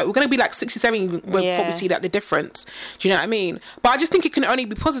we're gonna be like 67 when we see that the difference. Do you know what I mean? But I just think it can only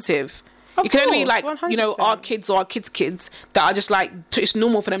be positive. It can only be like 100%. You know, our kids or our kids that are just like, it's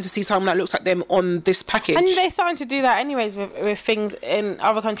normal for them to see someone that looks like them on this package. And they're starting to do that anyways with things in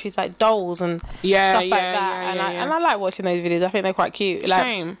other countries like dolls and stuff like that. And I like watching those videos. I think they're quite cute. Like,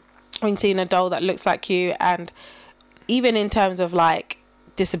 same. When seeing a doll that looks like you, and even in terms of like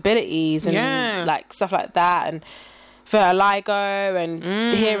disabilities and like stuff like that, and vitiligo and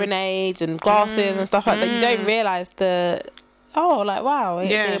hearing aids and glasses and stuff like that, you don't realise the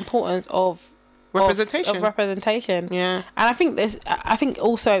importance of representation. And I think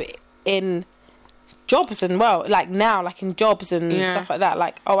also in jobs and in jobs and stuff like that,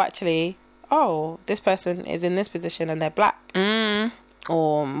 like this person is in this position and they're black.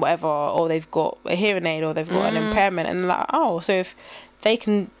 Or whatever, or they've got a hearing aid, or they've got an impairment, and like, so if they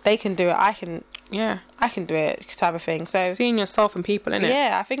can do it, I can do it, type of thing. So seeing yourself in people, innit?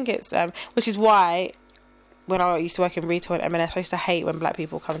 Yeah, I think it's which is why when I used to work in retail at M&S, I used to hate when black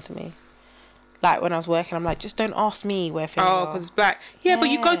people come to me. Like when I was working, I'm like, just don't ask me where things are. Because it's black. Yeah,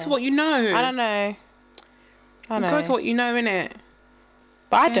 but you go to what you know. I don't know. You go to what you know, innit?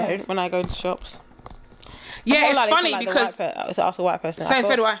 But I don't when I go into shops. Yeah, it's like funny because to ask a white person.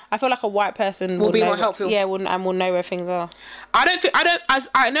 So do I. I feel like a white person will be more helpful. Yeah, will know where things are. I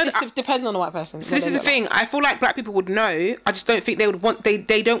know that it depends on the white person. So this is the thing. I feel like black people would know. I just don't think they would want.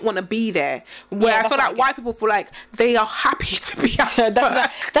 They don't want to be there. Where I feel like white people feel like they are happy to be at work.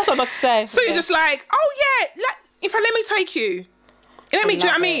 That's what I'm about to say. So you're just like, oh yeah, let me take you. Do you know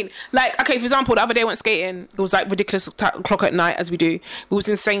what I mean? Like, okay, for example, the other day I went skating. It was like ridiculous o'clock at night, as we do. We was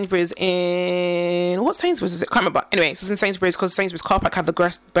in Sainsbury's what Sainsbury's is it? Can't remember. Anyway, it was in Sainsbury's because Sainsbury's car park had the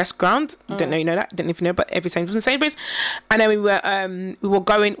best ground. Didn't know you know that. Didn't even know, but every Sainsbury's was in Sainsbury's. And then we were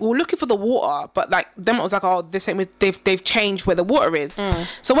looking for the water, but like them it was like, oh, this they've changed where the water is.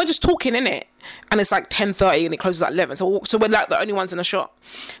 So we're just talking in it, and it's like 10:30 and it closes at 11. So we're like the only ones in the shop.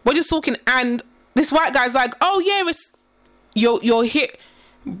 We're just talking, and this white guy's like, oh yeah, it's you're here.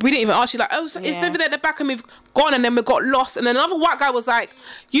 We didn't even ask you, like, oh, so it's over there at the back and we've gone, and then we got lost. And then another white guy was like,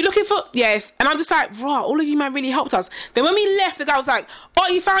 you looking for? Yes. And I'm just like, raw, all of you man really helped us. Then when we left, the guy was like, oh,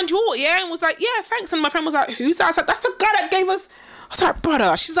 you found your water, yeah? And was like, yeah, thanks. And my friend was like, who's that? I was like, that's the guy that gave us was like,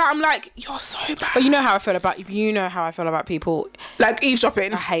 brother. She's like, I'm like, you're so bad. But you know how I feel about people. Like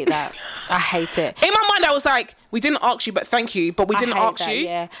eavesdropping. I hate that. I hate it. In my mind, I was like, we didn't ask you, but thank you. But we didn't ask you.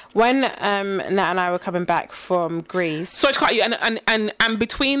 Yeah. When Nat and I were coming back from Greece. Sorry to cut you. And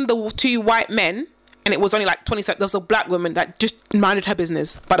between the two white men, and it was only like 20 seconds, there was a black woman that just minded her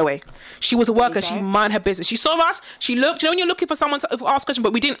business, by the way. She was a worker. She minded her business. She saw us. She looked. You know when you're looking for someone to ask a question,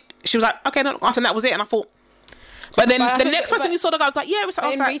 but we didn't. She was like, okay, no, answer. And that was it. And I thought... But then the next person you saw the guy was like, yeah.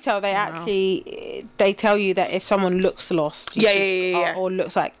 In retail, they actually they tell you that if someone looks lost, or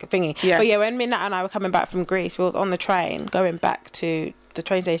looks like thingy. Yeah. But yeah, when Nat and I were coming back from Greece, we was on the train going back to the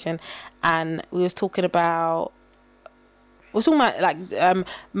train station, and we was talking about like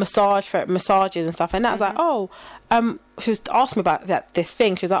massages and stuff, and Nat was like, she was asking me about this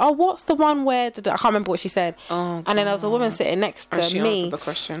thing. She was like, what's the one where I can't remember what she said. And then there was a woman sitting next to she me. answered the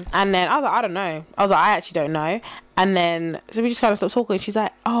question. And then I was like, I don't know. I was like, I actually don't know. And then so we just kind of stopped talking. She's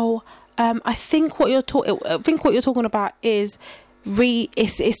like, I think what you're talking about is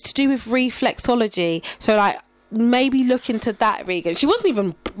it's to do with reflexology. So like maybe look into that, Regan. She wasn't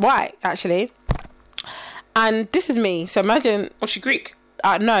even white actually. And this is me. So imagine. Was she Greek?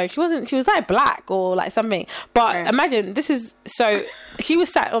 No, she wasn't. She was like black or like something. But imagine this is so. She was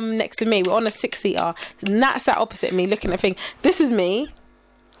sat on next to me. We're on a 6-seater. Nat sat opposite me, looking at the thing. This is me.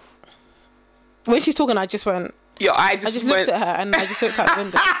 When she's talking, I just went. I just looked at her and I just looked out the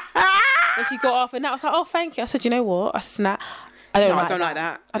window. And she got off, and Nat was like, "Oh, thank you." I said, "You know what?" I said, "Nat, I don't like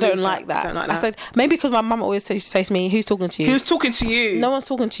that. I don't like that." I said, "Maybe because my mum always says to me, who's talking to you? Who's talking to you? No one's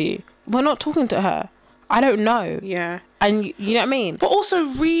talking to you. We're not talking to her. I don't know." Yeah. And you know what I mean? But also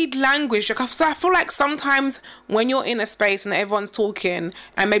read language. Like, I feel like sometimes when you're in a space and everyone's talking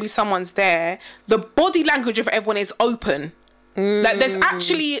and maybe someone's there, the body language of everyone is open. Like there's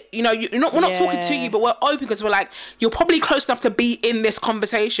actually, we're not talking to you, but we're open because we're like, you're probably close enough to be in this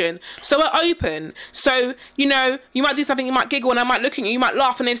conversation. So we're open. So, you might do something, you might giggle and I might look at you, you might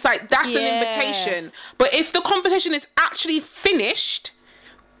laugh, and it's like, that's an invitation. But if the conversation is actually finished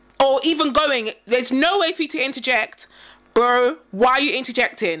or even going, there's no way for you to interject. Bro, why are you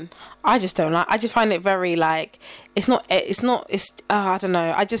interjecting? I just don't like. I just find it very like it's I don't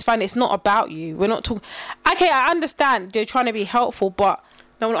know. I just find it's not about you. We're not talking. Okay, I understand they're trying to be helpful, but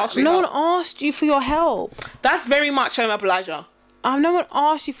no one asked you for your help. That's very much obligor. No one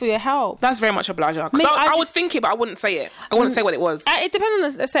asked you for your help. That's very much obligor. I would think it, but I wouldn't say it. I wouldn't say what it was. It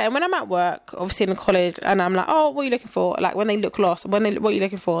depends on the setting. When I'm at work, obviously in college, and I'm like, oh, what are you looking for? Like when they look lost, what are you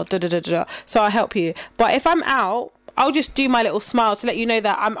looking for? Da da da da. So I help you. But if I'm out, I'll just do my little smile to let you know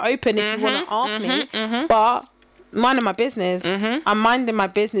that I'm open if you want to ask me. But minding my business, I'm minding my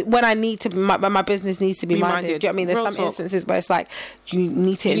business when I need to. My business needs to be minded. Do you know what I mean? There's some instances where it's like you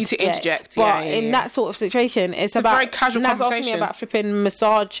need to interject. But in that sort of situation, it's about a very casual conversation. Asking me about flipping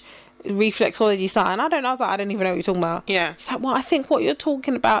massage, reflexology, something. I was like, I don't even know what you're talking about. Yeah. It's like, well, I think what you're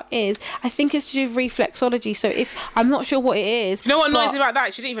talking about is, I think it's to do with reflexology. So if I'm not sure what it is, you know what annoys me about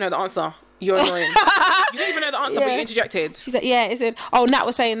that? She didn't even know the answer. You're annoying. You didn't even know the answer, but you interjected. She's like, yeah, it's in. Oh, Nat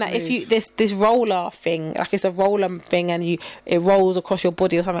was saying that if you this roller thing, like it's a roller thing, and it rolls across your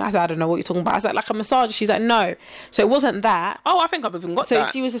body or something. I said, I don't know what you're talking about. I said, like a massage. She's like, no. So it wasn't that. Oh, I think I've even got that.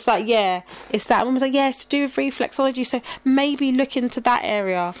 So she was just like, yeah, it's that. And was like, yeah, it's to do with reflexology. So maybe look into that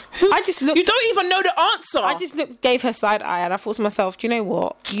area. I just looked. You don't even know the answer. I just gave her side eye, and I thought to myself, do you know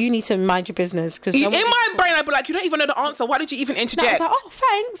what? You need to mind your business, because in my brain, I'd be like, you don't even know the answer. Why did you even interject? I was like, oh,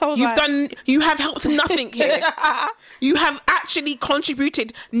 thanks. You have helped nothing here. You have actually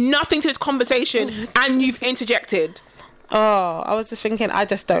contributed nothing to this conversation, and you've interjected. Oh, I was just thinking, I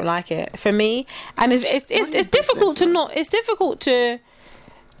just don't like it for me, and it's difficult to not. It's difficult to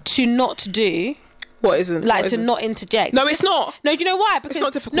not do. What isn't? Like to not interject. No, it's not. No, do you know why? Because it's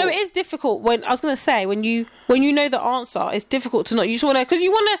not difficult. No, it is difficult. When I was going to say, when you know the answer, it's difficult to not. You just want to, because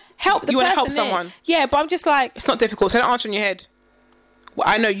you want to help the person. You want to help someone. Yeah, but I'm just like, it's not difficult. Say the answer in your head. Well,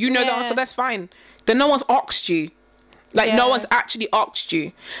 I know you know the answer. That's fine. Then no one's asked you. Like no one's actually asked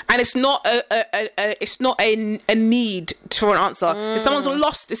you, and it's not a need for an answer. If someone's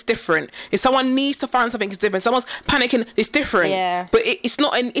lost, it's different. If someone needs to find something, it's different. Someone's panicking, it's different. Yeah. But it's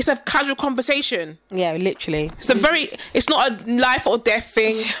not. It's a casual conversation. Yeah, literally. It's not a life or death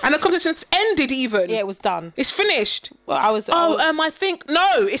thing, and the conversation's ended. Even it was done. It's finished. Well, I think no,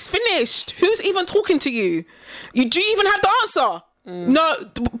 it's finished. Who's even talking to you? Do you even have the answer? No,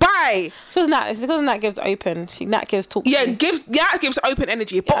 bye. Because Nat gives open. Nat gives talk. Yeah, gives open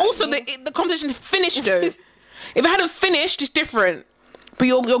energy. But also the conversation is finished though. If it hadn't finished, it's different. But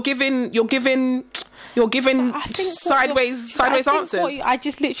you're giving You're giving sideways answers. I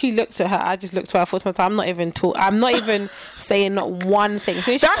just literally looked at her. I just looked at her. I thought to myself, I'm not even saying not one thing.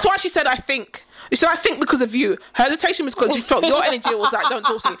 So that's why she said, I think. She said, I think because of you. Her hesitation was because she felt your energy was like, don't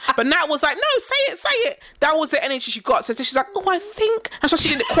talk to me. But Nat was like, no, say it. That was the energy she got. So she's like, oh, I think. And so she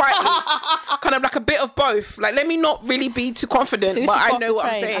did it quietly. Kind of like a bit of both. Like, let me not really be too confident, but I know what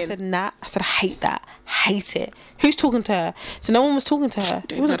I'm saying. I said, Nat, I hate that. Hate it. Who's talking to her? So no one was talking to her.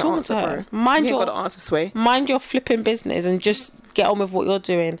 Who wasn't talking to her? Mind your answer, Sway. Mind your flipping business and just get on with what you're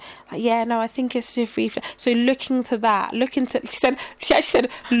doing. Like, yeah, no, I think it's a free. So looking to that, she actually said,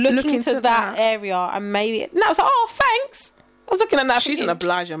 looking to that area, and maybe. And I was like, oh, thanks. I was looking at that. She's an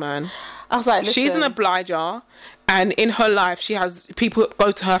obliger, man. I was like, she's an obliger, and in her life, she has people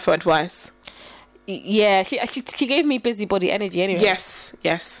go to her for advice. Yeah, she gave me busybody energy anyway.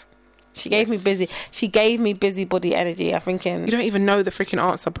 Yes. She gave me busybody energy. I'm thinking, you don't even know the freaking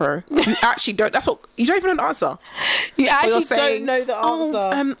answer, bro. You actually don't. That's what you don't even know the answer. You actually don't know the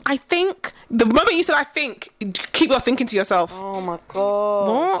answer. I think the moment you said I think, keep your thinking to yourself. Oh my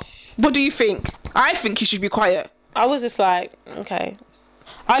god. What do you think? I think you should be quiet. I was just like, okay.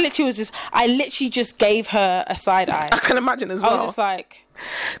 I literally just gave her a side eye. I can imagine as well. I was just like,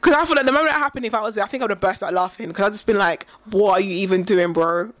 because I feel like the moment that happened, if I was there, I think I would have burst out laughing because I'd just been like, what are you even doing,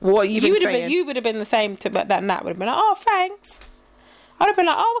 bro? What are you even saying? You would have been the same, but that Nat would have been like, oh, thanks. I would have been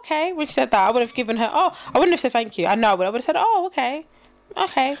like, oh, okay. When she said that, I would have given her, I wouldn't have said thank you. I know, but I would have said, oh, okay.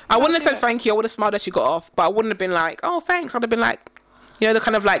 Okay. I wouldn't have said thank you. I would have smiled as she got off, but I wouldn't have been like, oh, thanks. I'd have been like, the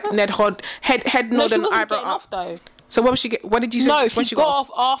kind of like head nod and eyebrow up. Off, though. So what did you say? No, she got off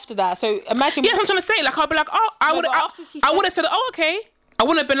after that. So imagine. Yeah, I'm trying to say. Like, I'd be like, oh, I would have said, oh, okay. I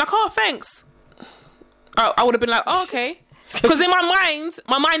wouldn't have been like, oh, thanks. I would have been like, oh, okay. Because in my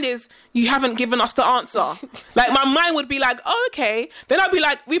mind is, you haven't given us the answer. Like, my mind would be like, oh, okay. Then I'd be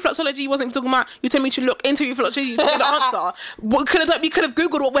like, reflexology wasn't talking about, you tell me to look into reflexology to get the answer. We could have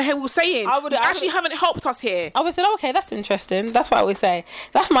Googled what the hell we were saying. You actually haven't helped us here. I would have said, oh, okay, that's interesting. That's what I always say.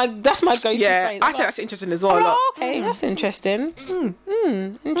 That's my go-to phrase. Yeah, I say that's interesting as well. Oh, okay, that's interesting.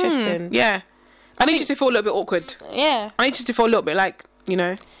 Interesting. Yeah. I need you to feel a little bit awkward. Yeah. I need you to feel a little bit like, You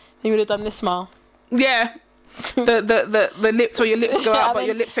would have done this smile. Yeah. the lips where your lips go out, but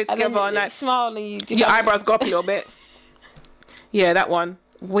your lips stay together, and like smile, and your eyebrows go up a little bit. Yeah, that one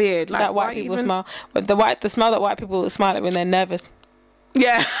weird. Like that white people smile, but the smile that white people smile at when they're nervous.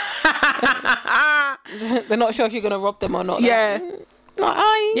 Yeah, they're not sure if you're gonna rob them or not. Yeah, like,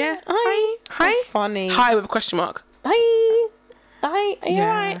 hi. Yeah, hi. That's funny. Hi with a question mark. Hi. Are you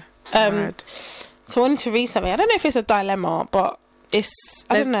alright? Right. So I wanted to read something. I don't know if it's a dilemma, but I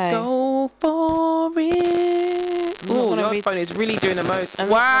don't know. Let's go for it. Oh, your phone is really doing the most.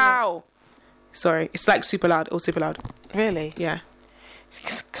 Wow. Sorry, it's like super loud. It was super loud. Really? Yeah.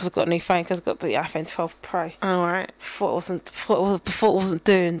 Because I've got a new phone. Because I've got the iPhone 12 Pro. Oh, all right. Before it wasn't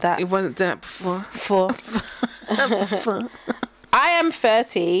doing that. It wasn't doing that before. I am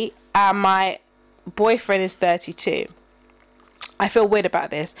 30 and my boyfriend is 32. I feel weird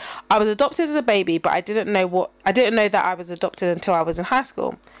about this. I was adopted as a baby, but I didn't know that I was adopted until I was in high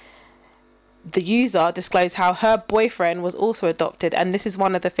school. The user disclosed how her boyfriend was also adopted, and this is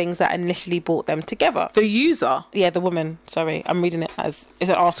one of the things that initially brought them together. The user? Yeah, the woman. Sorry, I'm reading it as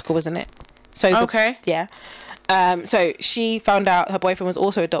it's an article, isn't it? So okay. Yeah. So she found out her boyfriend was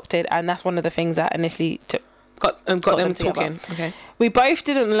also adopted, and that's one of the things that initially got them talking. Okay. We both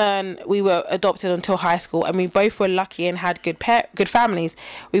didn't learn we were adopted until high school, and we both were lucky and had good families.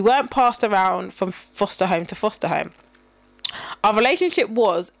 We weren't passed around from foster home to foster home. Our relationship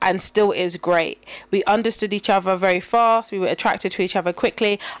was and still is great. We understood each other very fast. We were attracted to each other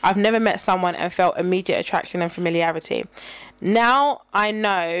quickly. I've never met someone and felt immediate attraction and familiarity. Now I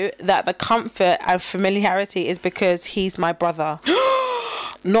know that the comfort and familiarity is because he's my brother,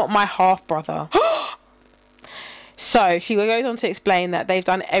 not my half brother. So she goes on to explain that they've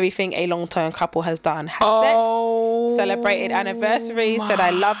done everything a long-term couple has done. Had sex, celebrated anniversaries, said I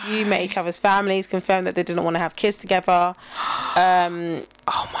love you, met each other's families, confirmed that they didn't want to have kids together.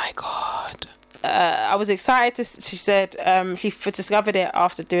 Oh my God. I was excited she said she discovered it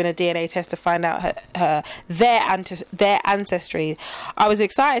after doing a DNA test to find out their ancestry. I was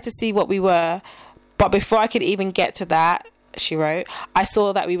excited to see what we were, but before I could even get to that, she wrote, I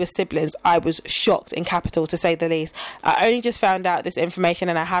saw that we were siblings. I was shocked, in capital, to say the least. I only just found out this information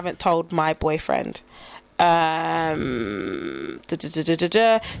and I haven't told my boyfriend. She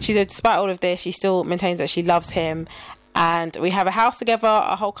said despite all of this, she still maintains that she loves him, and we have a house together,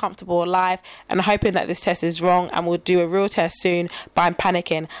 a whole comfortable life, and I'm hoping that this test is wrong and we'll do a real test soon, but I'm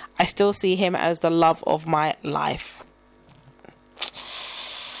panicking. I still see him as the love of my life.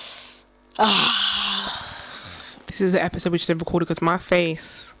 This is the episode we should have recorded because my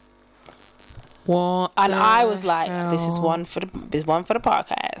face. What? And I was like, this is one for the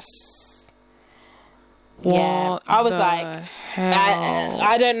podcast. Yeah, I was like,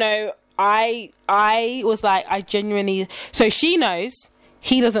 I don't know. I was like, I genuinely. So she knows,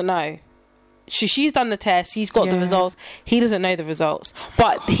 he doesn't know. She's done the test. He's got the results. He doesn't know the results,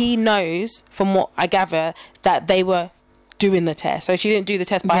 but he knows, from what I gather, that they were doing the test. So she didn't do the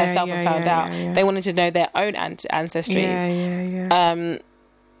test by herself and found out. They wanted to know their own ancestries.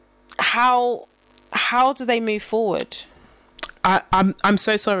 How do they move forward? I'm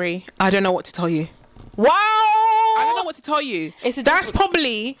so sorry. I don't know what to tell you. Wow. I don't know what to tell you. That's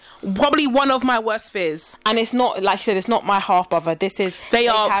probably one of my worst fears. And it's not, like you said, it's not my half brother. This is they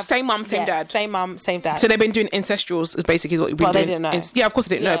are same mum, same dad. Same mum, same dad. So they've been doing incestuals. Is basically what you've been doing. They didn't know. Of course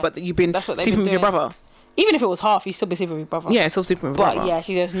they didn't know. But you've been sleeping with your brother. Even if it was half, you'd still be sleeping with your brother. Yeah, still sleeping with your brother. But yeah,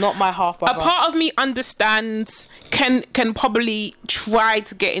 she goes, not my half brother. A part of me understands, can probably try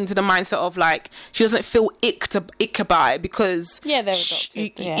to get into the mindset of like, she doesn't feel ick by it because they're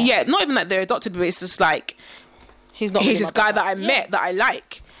adopted. Not even that they're adopted, but it's just like he's this guy that I met that I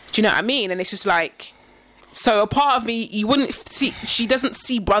like. Do you know what I mean? And it's just like, so a part of me, you wouldn't see, she doesn't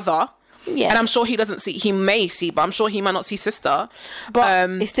see brother. Yeah. And I'm sure he may see, but I'm sure he might not see sister. But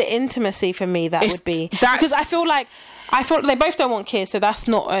it's the intimacy for me that would be. Because I feel like they both don't want kids, so that's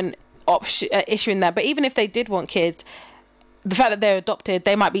not an issue in that. But even if they did want kids, the fact that they're adopted,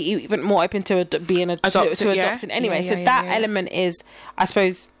 they might be even more open to being adopted anyway. So that element is, I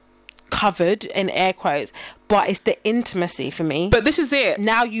suppose, covered in air quotes, but it's the intimacy for me. But this is it.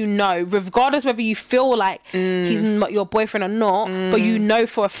 Now you know, regardless whether you feel like he's not your boyfriend or not, but you know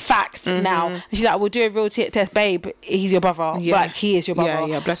for a fact now. And she's like, we'll do a real test, babe. He's your brother. Like, he is your brother.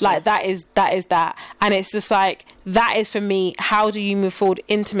 Yeah, bless like her. that is that. And it's just like, that is for me, how do you move forward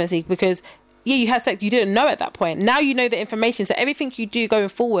intimacy? Because you had sex, you didn't know at that point. Now you know the information. So everything you do going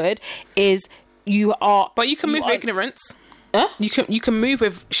forward is but you can move with ignorance. Huh? You can move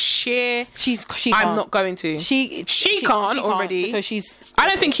with sheer. She can't. I'm not going to. She can't already because she's. I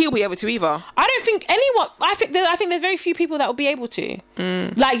don't think he'll be able to either. I don't think anyone. I think there's very few people that will be able to.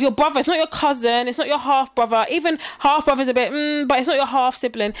 Like your brother, it's not your cousin, it's not your half brother. Even half brother's a bit, but it's not your half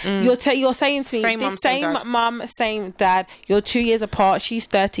sibling. You're saying to me, same mum, same dad. You're 2 years apart. She's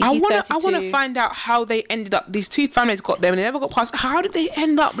 30. He's 32. I want to find out how they ended up. These two families got them and they never got past. How did they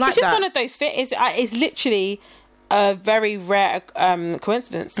end up like that? It's just one of those it's literally a very rare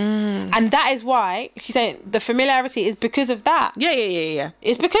coincidence, and that is why she's saying the familiarity is because of that. Yeah.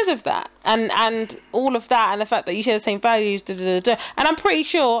 It's because of that, and all of that, and the fact that you share the same values. And I'm not pretty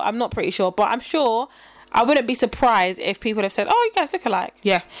sure, but I'm sure. I wouldn't be surprised if people have said, "Oh, you guys look alike."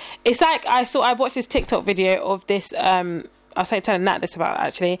 Yeah, it's like I watched this TikTok video of this. I was telling Nat this about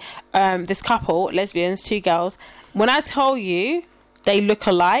actually. This couple, lesbians, 2 girls. When I tell you, they look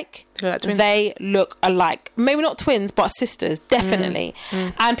alike. They look alike. Maybe not twins, but sisters, definitely.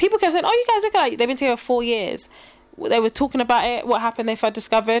 And people kept saying, "Oh, you guys look alike." They've been together 4 years. They were talking about it. What happened? They first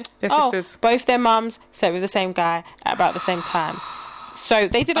discovered sisters. Both their mums slept with the same guy at about the same time. So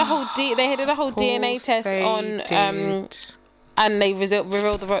they did a whole DNA test on, and they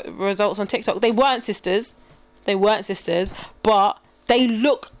revealed the results on TikTok. They weren't sisters, but they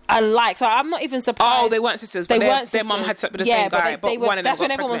look alike. So I'm not even surprised. Oh, they weren't sisters. But their mum had slept with the same guy. But one of them that's when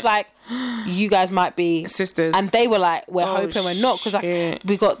everyone was like, "You guys might be sisters," and they were like, "We're hoping we're not because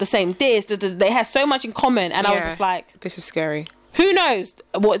we got the same this." They had so much in common, and I was just like, "This is scary." Who knows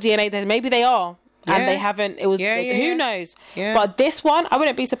what DNA there's? Maybe they are. And they haven't. It was who knows. Yeah. But this one, I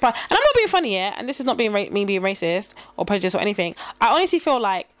wouldn't be surprised. And I'm not being funny here. And this is not being me being racist or prejudiced or anything. I honestly feel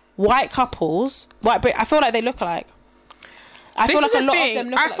like white couples, I feel like they look alike. I feel like a lot of them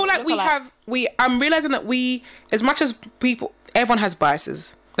look alike. I feel like I'm realizing that as much as people, everyone has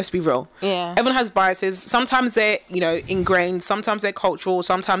biases. Let's be real. Yeah. Everyone has biases. Sometimes they're, ingrained. Sometimes they're cultural.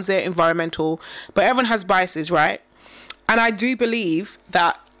 Sometimes they're environmental. But everyone has biases, right? And I do believe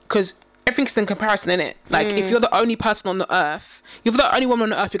that because everything's in comparison, innit? Like, if you're the only person on the earth, if you're the only woman on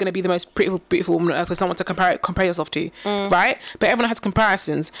the earth, you're going to be the most beautiful woman on earth because someone to compare yourself to, right? But everyone has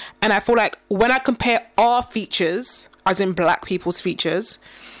comparisons. And I feel like when I compare our features, as in black people's features,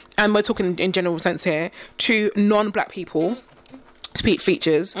 and we're talking in general sense here, to non-black people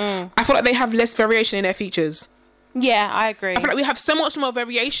features, I feel like they have less variation in their features. Yeah, I agree. I feel like we have so much more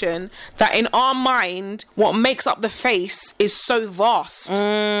variation that in our mind, what makes up the face is so vast.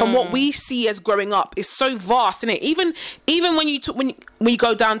 From what we see as growing up, is so vast, isn't it? Even when you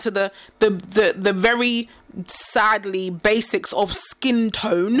go down to the very sadly, basics of skin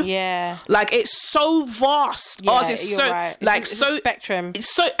tone. Yeah. Like, it's so vast. Yeah, Ours is you're so right. like it's so a spectrum.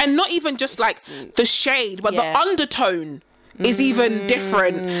 It's so, and not even just like the shade, but the undertone is even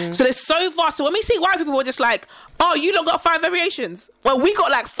different. So it's so vast. So when we see white people, we're just like, oh, you lot got 5 variations. Well, we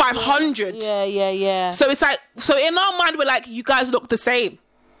got like 500. Yeah. So it's like, so in our mind, we're like, you guys look the same.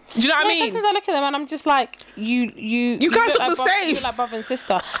 Do you know what I mean? Sometimes I look at them and I'm just like, you guys look the same. You look like brother and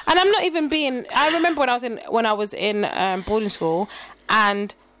sister. And I'm not even being. I remember when I was in boarding school,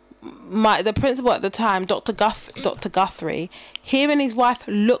 and the principal at the time, Dr. Guthrie, him and his wife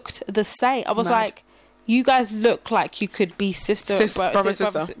looked the same. I was like, you guys look like you could be brother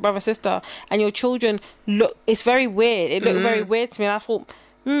sister, and your children look. It's very weird. It looked very weird to me,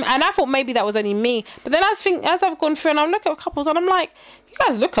 and I thought maybe that was only me. But then as I've gone through and I'm looking at couples and I'm like, you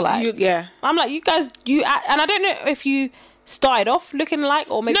guys look alike. I'm like, you guys, and I don't know if you started off looking alike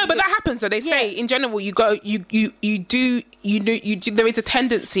or maybe. No, but that happens. So they say in general, you do. There is a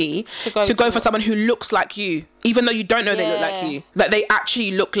tendency to go for someone who looks like you, even though you don't know they look like you. That they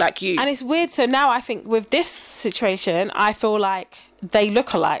actually look like you. And it's weird. So now I think with this situation, I feel like they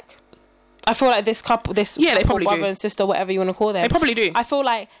look alike. I feel like this couple, they probably brother and sister, whatever you want to call them. They probably do. I feel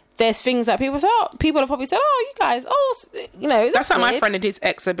like there's things that people say. Oh, people have probably said, "Oh, you guys, that's like my friend and his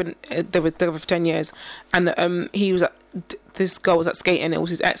ex have been they were together for 10 years, and he was this girl was at skating. It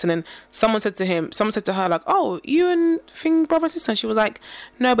was his ex, and then someone said to her like, "Oh, you and Thing brother and sister." And she was like,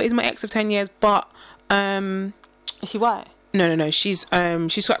 "No, but he's my ex of 10 years." But is she white? No. She's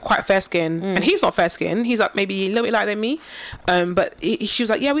got quite fair skin, and he's not fair skin. He's like maybe a little bit lighter than me, but she was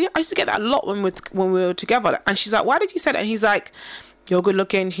like, yeah, I used to get that a lot when we were together. And she's like, why did you say that? And he's like, you're good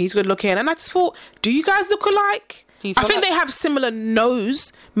looking, he's good looking. And I just thought, do you guys look alike? I think they have similar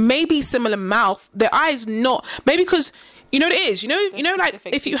nose, maybe similar mouth. Their eyes not, maybe because you know what it is. You know, like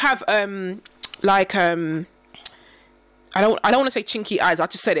if you have I don't want to say chinky eyes. I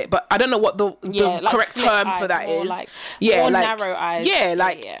just said it, but I don't know what the correct term for that is. Or narrow eyes.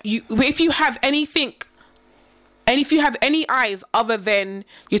 If you have anything, and if you have any eyes other than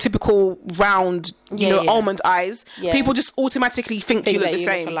your typical round, almond eyes, people just automatically think you look the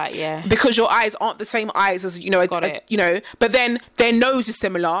same. Because your eyes aren't the same eyes as But then their nose is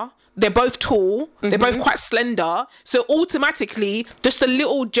similar. They're both tall. They're both quite slender. So automatically, just the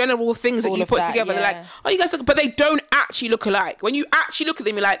little general things that you put together, they're like, oh, you guys look, but they don't actually look alike. When you actually look at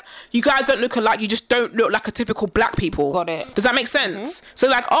them, you're like, you guys don't look alike. You just don't look like a typical black people. Got it. Does that make sense? So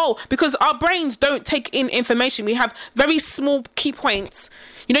like, because our brains don't take in information. We have very small key points.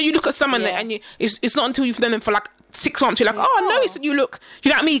 You look at someone and it's not until you've known them for like 6 months, you're like, you look,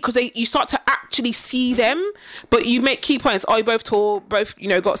 you know what I mean? Because you start to actually see them, but you make key points. Oh, you're both tall, both,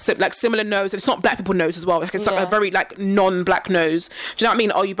 got like similar nose. And it's not black people nose as well. Like it's like a very like non-black nose. Do you know what I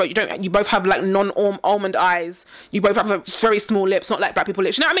mean? Oh, you both have like non-almond eyes. You both have a very small lips, not like black people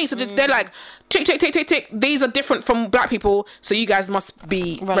lips. You know what I mean? So they're like, tick, tick, tick, tick, tick. These are different from black people, so you guys must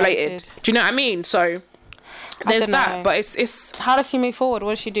be related. Do you know what I mean? So there's that, but it's. How does she move forward?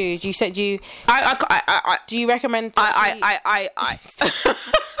 What does she do? You said do you recommend? I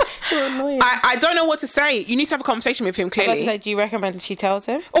don't know what to say. You need to have a conversation with him. Clearly, do you recommend she tells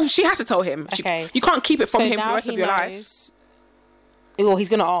him? Oh, she has to tell him. Okay, you can't keep it from him for the rest of your life. Well, he's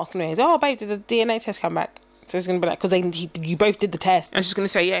gonna ask me. Oh, babe, did the DNA test come back? So it's gonna be like, because you both did the test, and she's gonna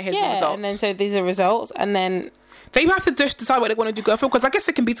say, here's the results. And then so these are results, and then they have to just decide what they want to do, girlfriend. Because I guess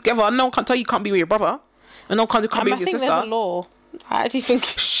they can be together, and no one can tell you can't be with your brother. And no one can't be with your sister. There's a law. I actually think.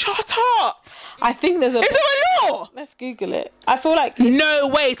 Shut up! I think there's a. Is there a law? Let's Google it. I feel like no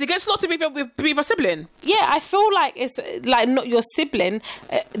way. It's against law to be with a sibling. Yeah, I feel like it's like not your sibling.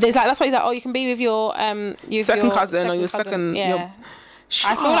 There's like that's why he's like, oh, you can be with your second cousin or your second. Yeah.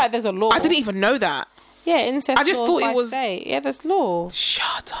 I feel like there's a law. I didn't even know that. Yeah, incest. I just thought it was. State. Yeah, there's law.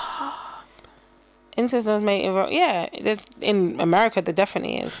 Shut up. Incest is made. Yeah, there's in America. There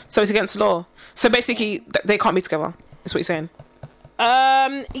definitely is. So it's against law. So basically, they can't be together. That's what you're saying.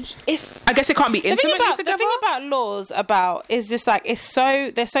 It's. I guess it can't be intimately together. The thing about laws is just like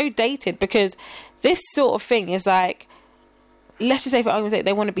they're so dated, because this sort of thing is like, let's just say for argument's sake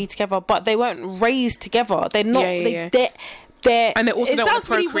they want to be together, but they weren't raised together. They're not. They're and they also don't want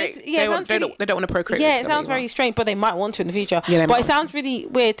to procreate. They don't want to procreate. Yeah, it sounds very strange, but they might want to in the future. Yeah, but it sounds really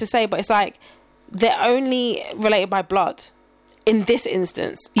weird to say, but it's like they're only related by blood in this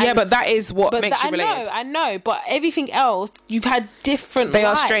instance. Yeah, but that is what makes you related. I know, but everything else, you've had different They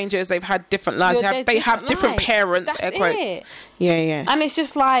lives. are strangers, they've had different lives. They have different parents, air quotes. Yeah. And it's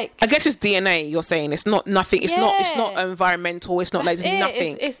just like, I guess it's DNA, you're saying. It's not nothing. It's not environmental. It's not like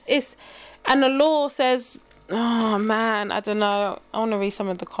nothing. It's and the law says Oh man, I don't know. I want to read some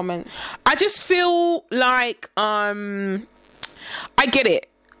of the comments. I just feel like I get it.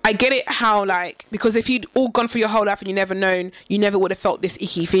 I get it how, like, because if you'd all gone through your whole life and you never known, you never would have felt this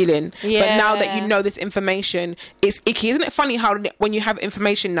icky feeling. Yeah. But now that you know this information, it's icky. Isn't it funny how when you have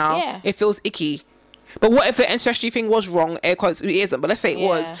information now, it feels icky? But what if the ancestry thing was wrong? Air quotes, it isn't. But let's say it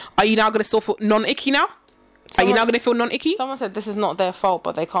was. Are you now going to still feel non-icky now? Are you now going to feel non-icky? Someone said this is not their fault,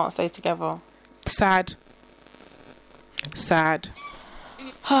 but they can't stay together. Sad.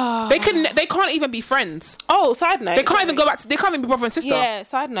 They can't even be friends. Oh, side note. They can't even go back to. They can't even be brother and sister. Yeah,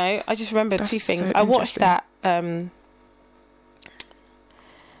 side note. I just remembered two things. So I watched that thing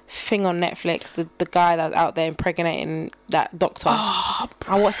on Netflix. The guy that's out there impregnating that doctor. Oh,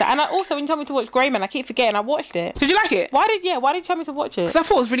 I watched that, and I also, when you told me to watch Grey Man, I keep forgetting I watched it. Did you like it? Why did you tell me to watch it? Because I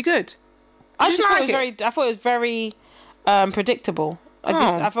thought it was really good. I thought it was very predictable.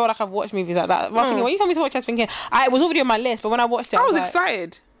 I feel like I've watched movies like that. When you told me to watch it, I was thinking it was already on my list, but when I watched it, I was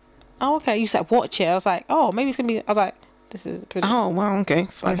excited. Oh, okay. You said watch it. I was like, oh, maybe it's gonna be. I was like, this is predictable. Oh, wow. Okay.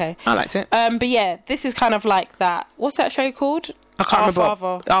 Fine. Okay. I liked it. But yeah, this is kind of like that. What's that show called? I can't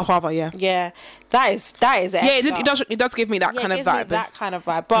remember. Our Father. Yeah. Yeah, that is it. Yeah, it does give me that kind of vibe. That kind of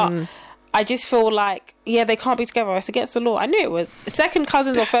vibe, but. I just feel like, they can't be together. It's against the law. I knew it was. Second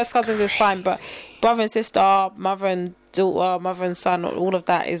cousins or first cousins is fine, but brother and sister, mother and daughter, mother and son, all of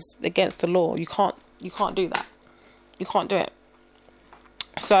that is against the law. You can't do that. You can't do it.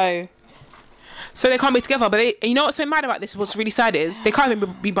 So they can't be together. But you know what's so mad about this? What's really sad is they can't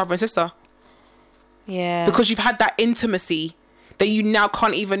even be brother and sister. Yeah. Because you've had that intimacy that you now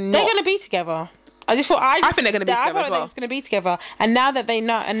can't even. They're gonna be together. I think they're going to be together as well. I think they're going to be together, and now that they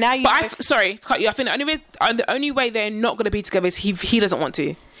know, and now you. But sorry to cut you. I think the only way they're not going to be together is he doesn't want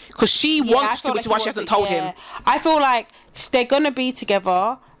to, because she wants to, which is why she hasn't told him. I feel like they're going to be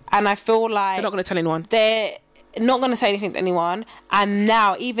together, and I feel like they're not going to tell anyone. They're not going to say anything to anyone, and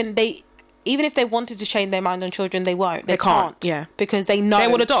now even if they wanted to change their mind on children, they won't. They can't. Yeah. Because they know. They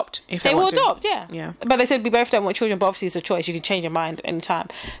will adopt if they want to. They will adopt, yeah. Yeah. But they said we both don't want children, but obviously it's a choice. You can change your mind anytime.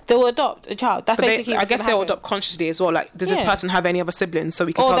 They will adopt a child. That's basically I guess they'll adopt consciously as well. Like, does this person have any other siblings? So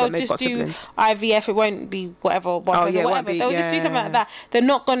we can tell them they've got siblings. IVF, it won't be whatever. Whatever. They'll just do something like that. They're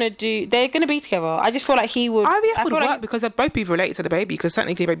not going to do... They're going to be together. I just feel like he would... IVF would work because they'd both be related to the baby, because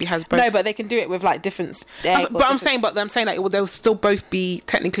technically the baby has both... No, but they can do it with like different... I'm saying like they'll still both be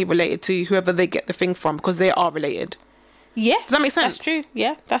technically related to whoever they get the thing from, because they are related. Yeah, does that make sense? That's true.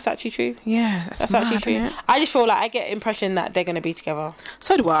 Yeah, that's actually true. Yeah, that's mad, actually true. I just feel like I get the impression that they're going to be together.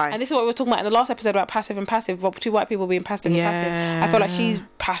 So do I. And this is what we were talking about in the last episode about passive and passive. Well, two white people being passive and passive. I feel like she's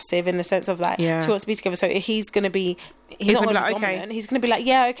passive in the sense of like she wants to be together. So he's going to be, he's not going to be like, okay. He's going to be like,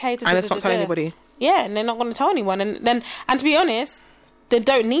 yeah, okay. And let's not tell anybody. Yeah, and they're not going to tell anyone. And to be honest, they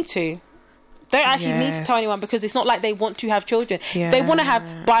don't need to. They don't actually need to tell anyone, because it's not like they want to have children. If they want to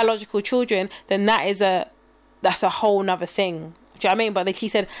have biological children, then that's a whole nother thing. Do you know what I mean? But she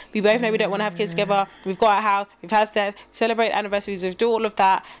said, we both know we don't want to have kids together. We've got our house. We've had sex. We celebrate anniversaries. We do all of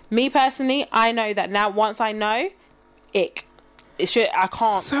that. Me personally, I know that now. Once I know, I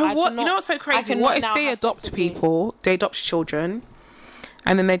can't. So what? You know what's so crazy? What if they adopt people? They adopt children,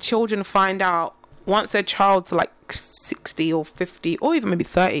 and then their children find out once their child's like 60 or 50 or even maybe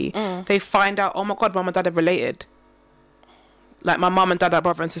 30, they find out, oh my god, mum and dad are related. Like my mum and dad are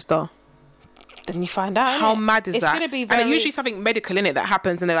brother and sister. Then you find out. How mad is that? Gonna be and it's usually something medical in it that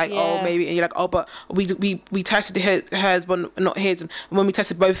happens, and they're like, oh, maybe, and you're like, oh, but we tested hers, but not his, and when we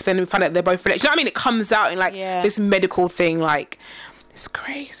tested both, then we found out they're both related. You know what I mean? It comes out in like this medical thing, like it's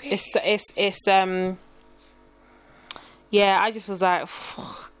crazy. It's yeah, I just was like,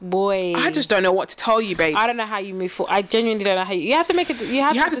 boy. I just don't know what to tell you, babe. I don't know how you move forward. I genuinely don't know how you have to make it. You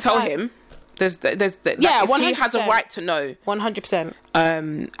have to tell him. There's he has a right to know.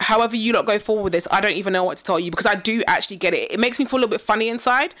 100%. However you lot go forward with this, I don't even know what to tell you, because I do actually get it. It makes me feel a little bit funny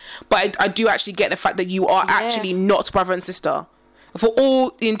inside, but I do actually get the fact that you are actually not brother and sister. For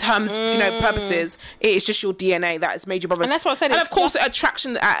all in terms, purposes, it is just your DNA that has made your brother. And that's what I said. And of course, the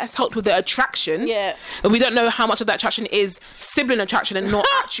attraction has helped with the attraction. Yeah. But we don't know how much of that attraction is sibling attraction and not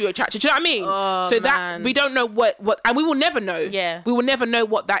actual attraction. Do you know what I mean? Oh, that we don't know what, and we will never know. Yeah. We will never know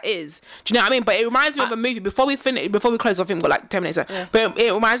what that is. Do you know what I mean? But it reminds me of a movie. Before we close, I think we've got like 10 minutes. But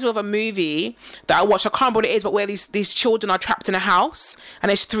it reminds me of a movie that I watched. I can't remember what it is, but where these children are trapped in a house, and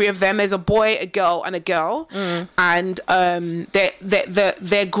there's three of them. There's a boy, a girl, and a girl, and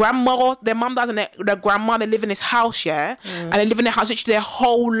their grandma, their mum dies, and their grandma, they live in this house, and they live in their house literally their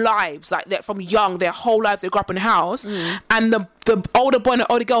whole lives, like they're from young, their whole lives they grew up in the house, and the older boy and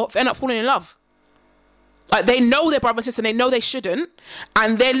the older girl end up falling in love. Like, they know their brother and sister, and they know they shouldn't,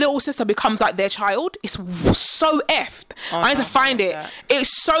 and their little sister becomes like their child. It's so effed. I need to find it.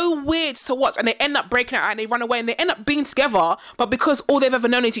 It's so weird to watch, and they end up breaking out and they run away, and they end up being together, but because all they've ever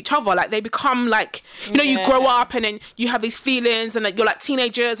known is each other, like, they become like, you know, you grow up and then you have these feelings, and like, you're like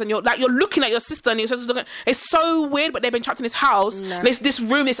teenagers, and you're looking at your sister, and your sister's looking. It's so weird, but they've been trapped in this house. And it's this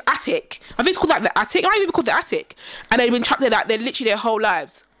room, this attic. I think it's called like the attic. It might even be called the attic, and they've been trapped there like they're literally their whole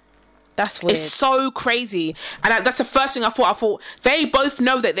lives. That's weird. It's so crazy. And that's the first thing I thought they both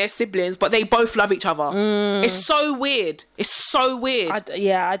know that they're siblings, but they both love each other. It's so weird. It's so weird.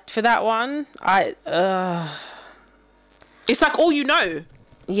 For that one, it's like all you know.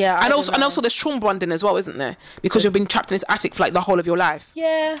 Yeah. And also there's trauma bonding as well, isn't there? Because you've been trapped in this attic for like the whole of your life.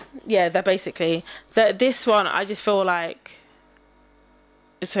 Yeah. That basically. This one, I just feel like,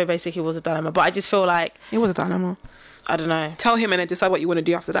 so basically it was a dilemma, but I just feel like it was a dilemma. I don't know. Tell him and then decide what you want to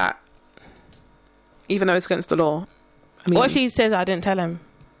do after that. Even though it's against the law. I mean, what if he says I didn't tell him?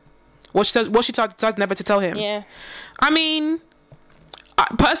 What she decides never to tell him? Yeah. I mean,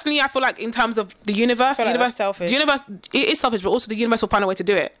 personally, I feel like in terms of the universe, selfish. The universe, it is selfish, but also the universe will find a way to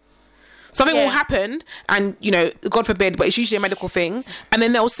do it. Something will happen, and you know, God forbid, but it's usually a medical thing, and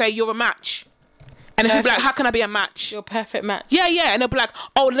then they'll say you're a match. And they'll be like, how can I be a match? You're a perfect match. Yeah. And they'll be like,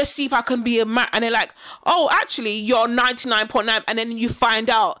 oh, let's see if I can be a match. And they're like, oh, actually, you're 99.9. And then you find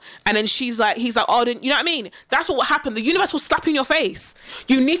out. And then he's like, oh, you know what I mean? That's what will happen. The universe will slap in your face.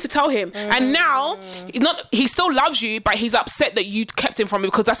 You need to tell him. And now, he still loves you, but he's upset that you kept him from him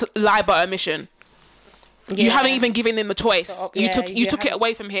because that's a lie by omission. Yeah. You haven't even given him the choice. You took it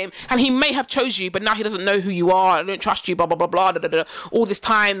away from him, and he may have chose you, but now he doesn't know who you are. I don't trust you. Blah blah blah blah. All this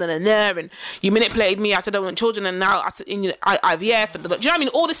time, and you manipulated me. I don't want children, and now in IVF. Do you know what I mean?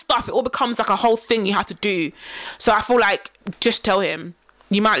 All this stuff. It all becomes like a whole thing you have to do. So I feel like just tell him.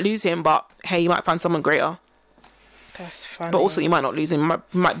 You might lose him, but hey, you might find someone greater. That's funny. But also, you might not lose him.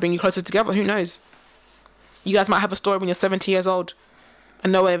 Might bring you closer together. Who knows? You guys might have a story when you're 70 years old.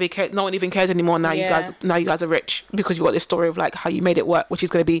 And no one even cares anymore. Now you guys are rich because you got this story of like how you made it work, which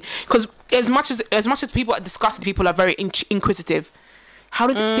is going to be, because as much as people are disgusted, people are very inquisitive. How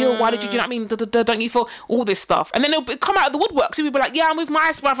does it feel? Why did you do you know what I mean? Don't you feel all this stuff? And then it'll come out of the woodwork. So people be like, yeah, I'm with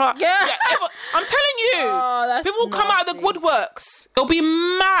my brother. Yeah. I'm telling you, people will come out of the woodworks. It'll be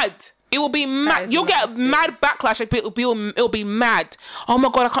mad. It will be mad. You'll get mad backlash. Like, it'll be mad. Oh my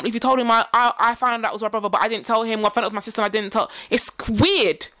God, I can't believe you told him. I found out it was my brother, but I didn't tell him. I found out it was my sister and I didn't tell. It's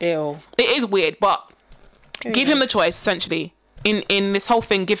weird. Ew. It is weird, but give him the choice, essentially. In this whole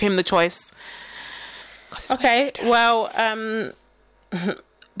thing, give him the choice. Okay, well,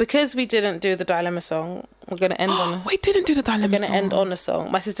 because we didn't do the dilemma song, we're going to end on... We didn't do the dilemma song. We're going to end on a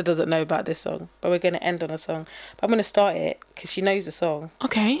song. My sister doesn't know about this song, but we're going to end on a song. But I'm going to start it because she knows the song.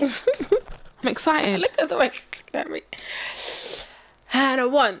 Okay. I'm excited. Look at the way she's looking at me.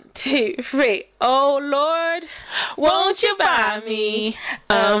 And 1, 2, 3. Oh Lord, won't you buy me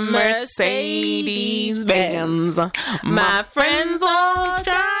a Mercedes Benz? My friends all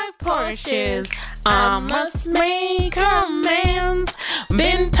drive Porsches. I must make amends.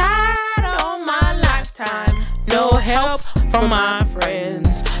 Been tired all my lifetime. No help from my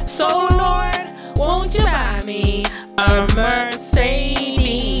friends. So Lord, won't you buy me a Mercedes?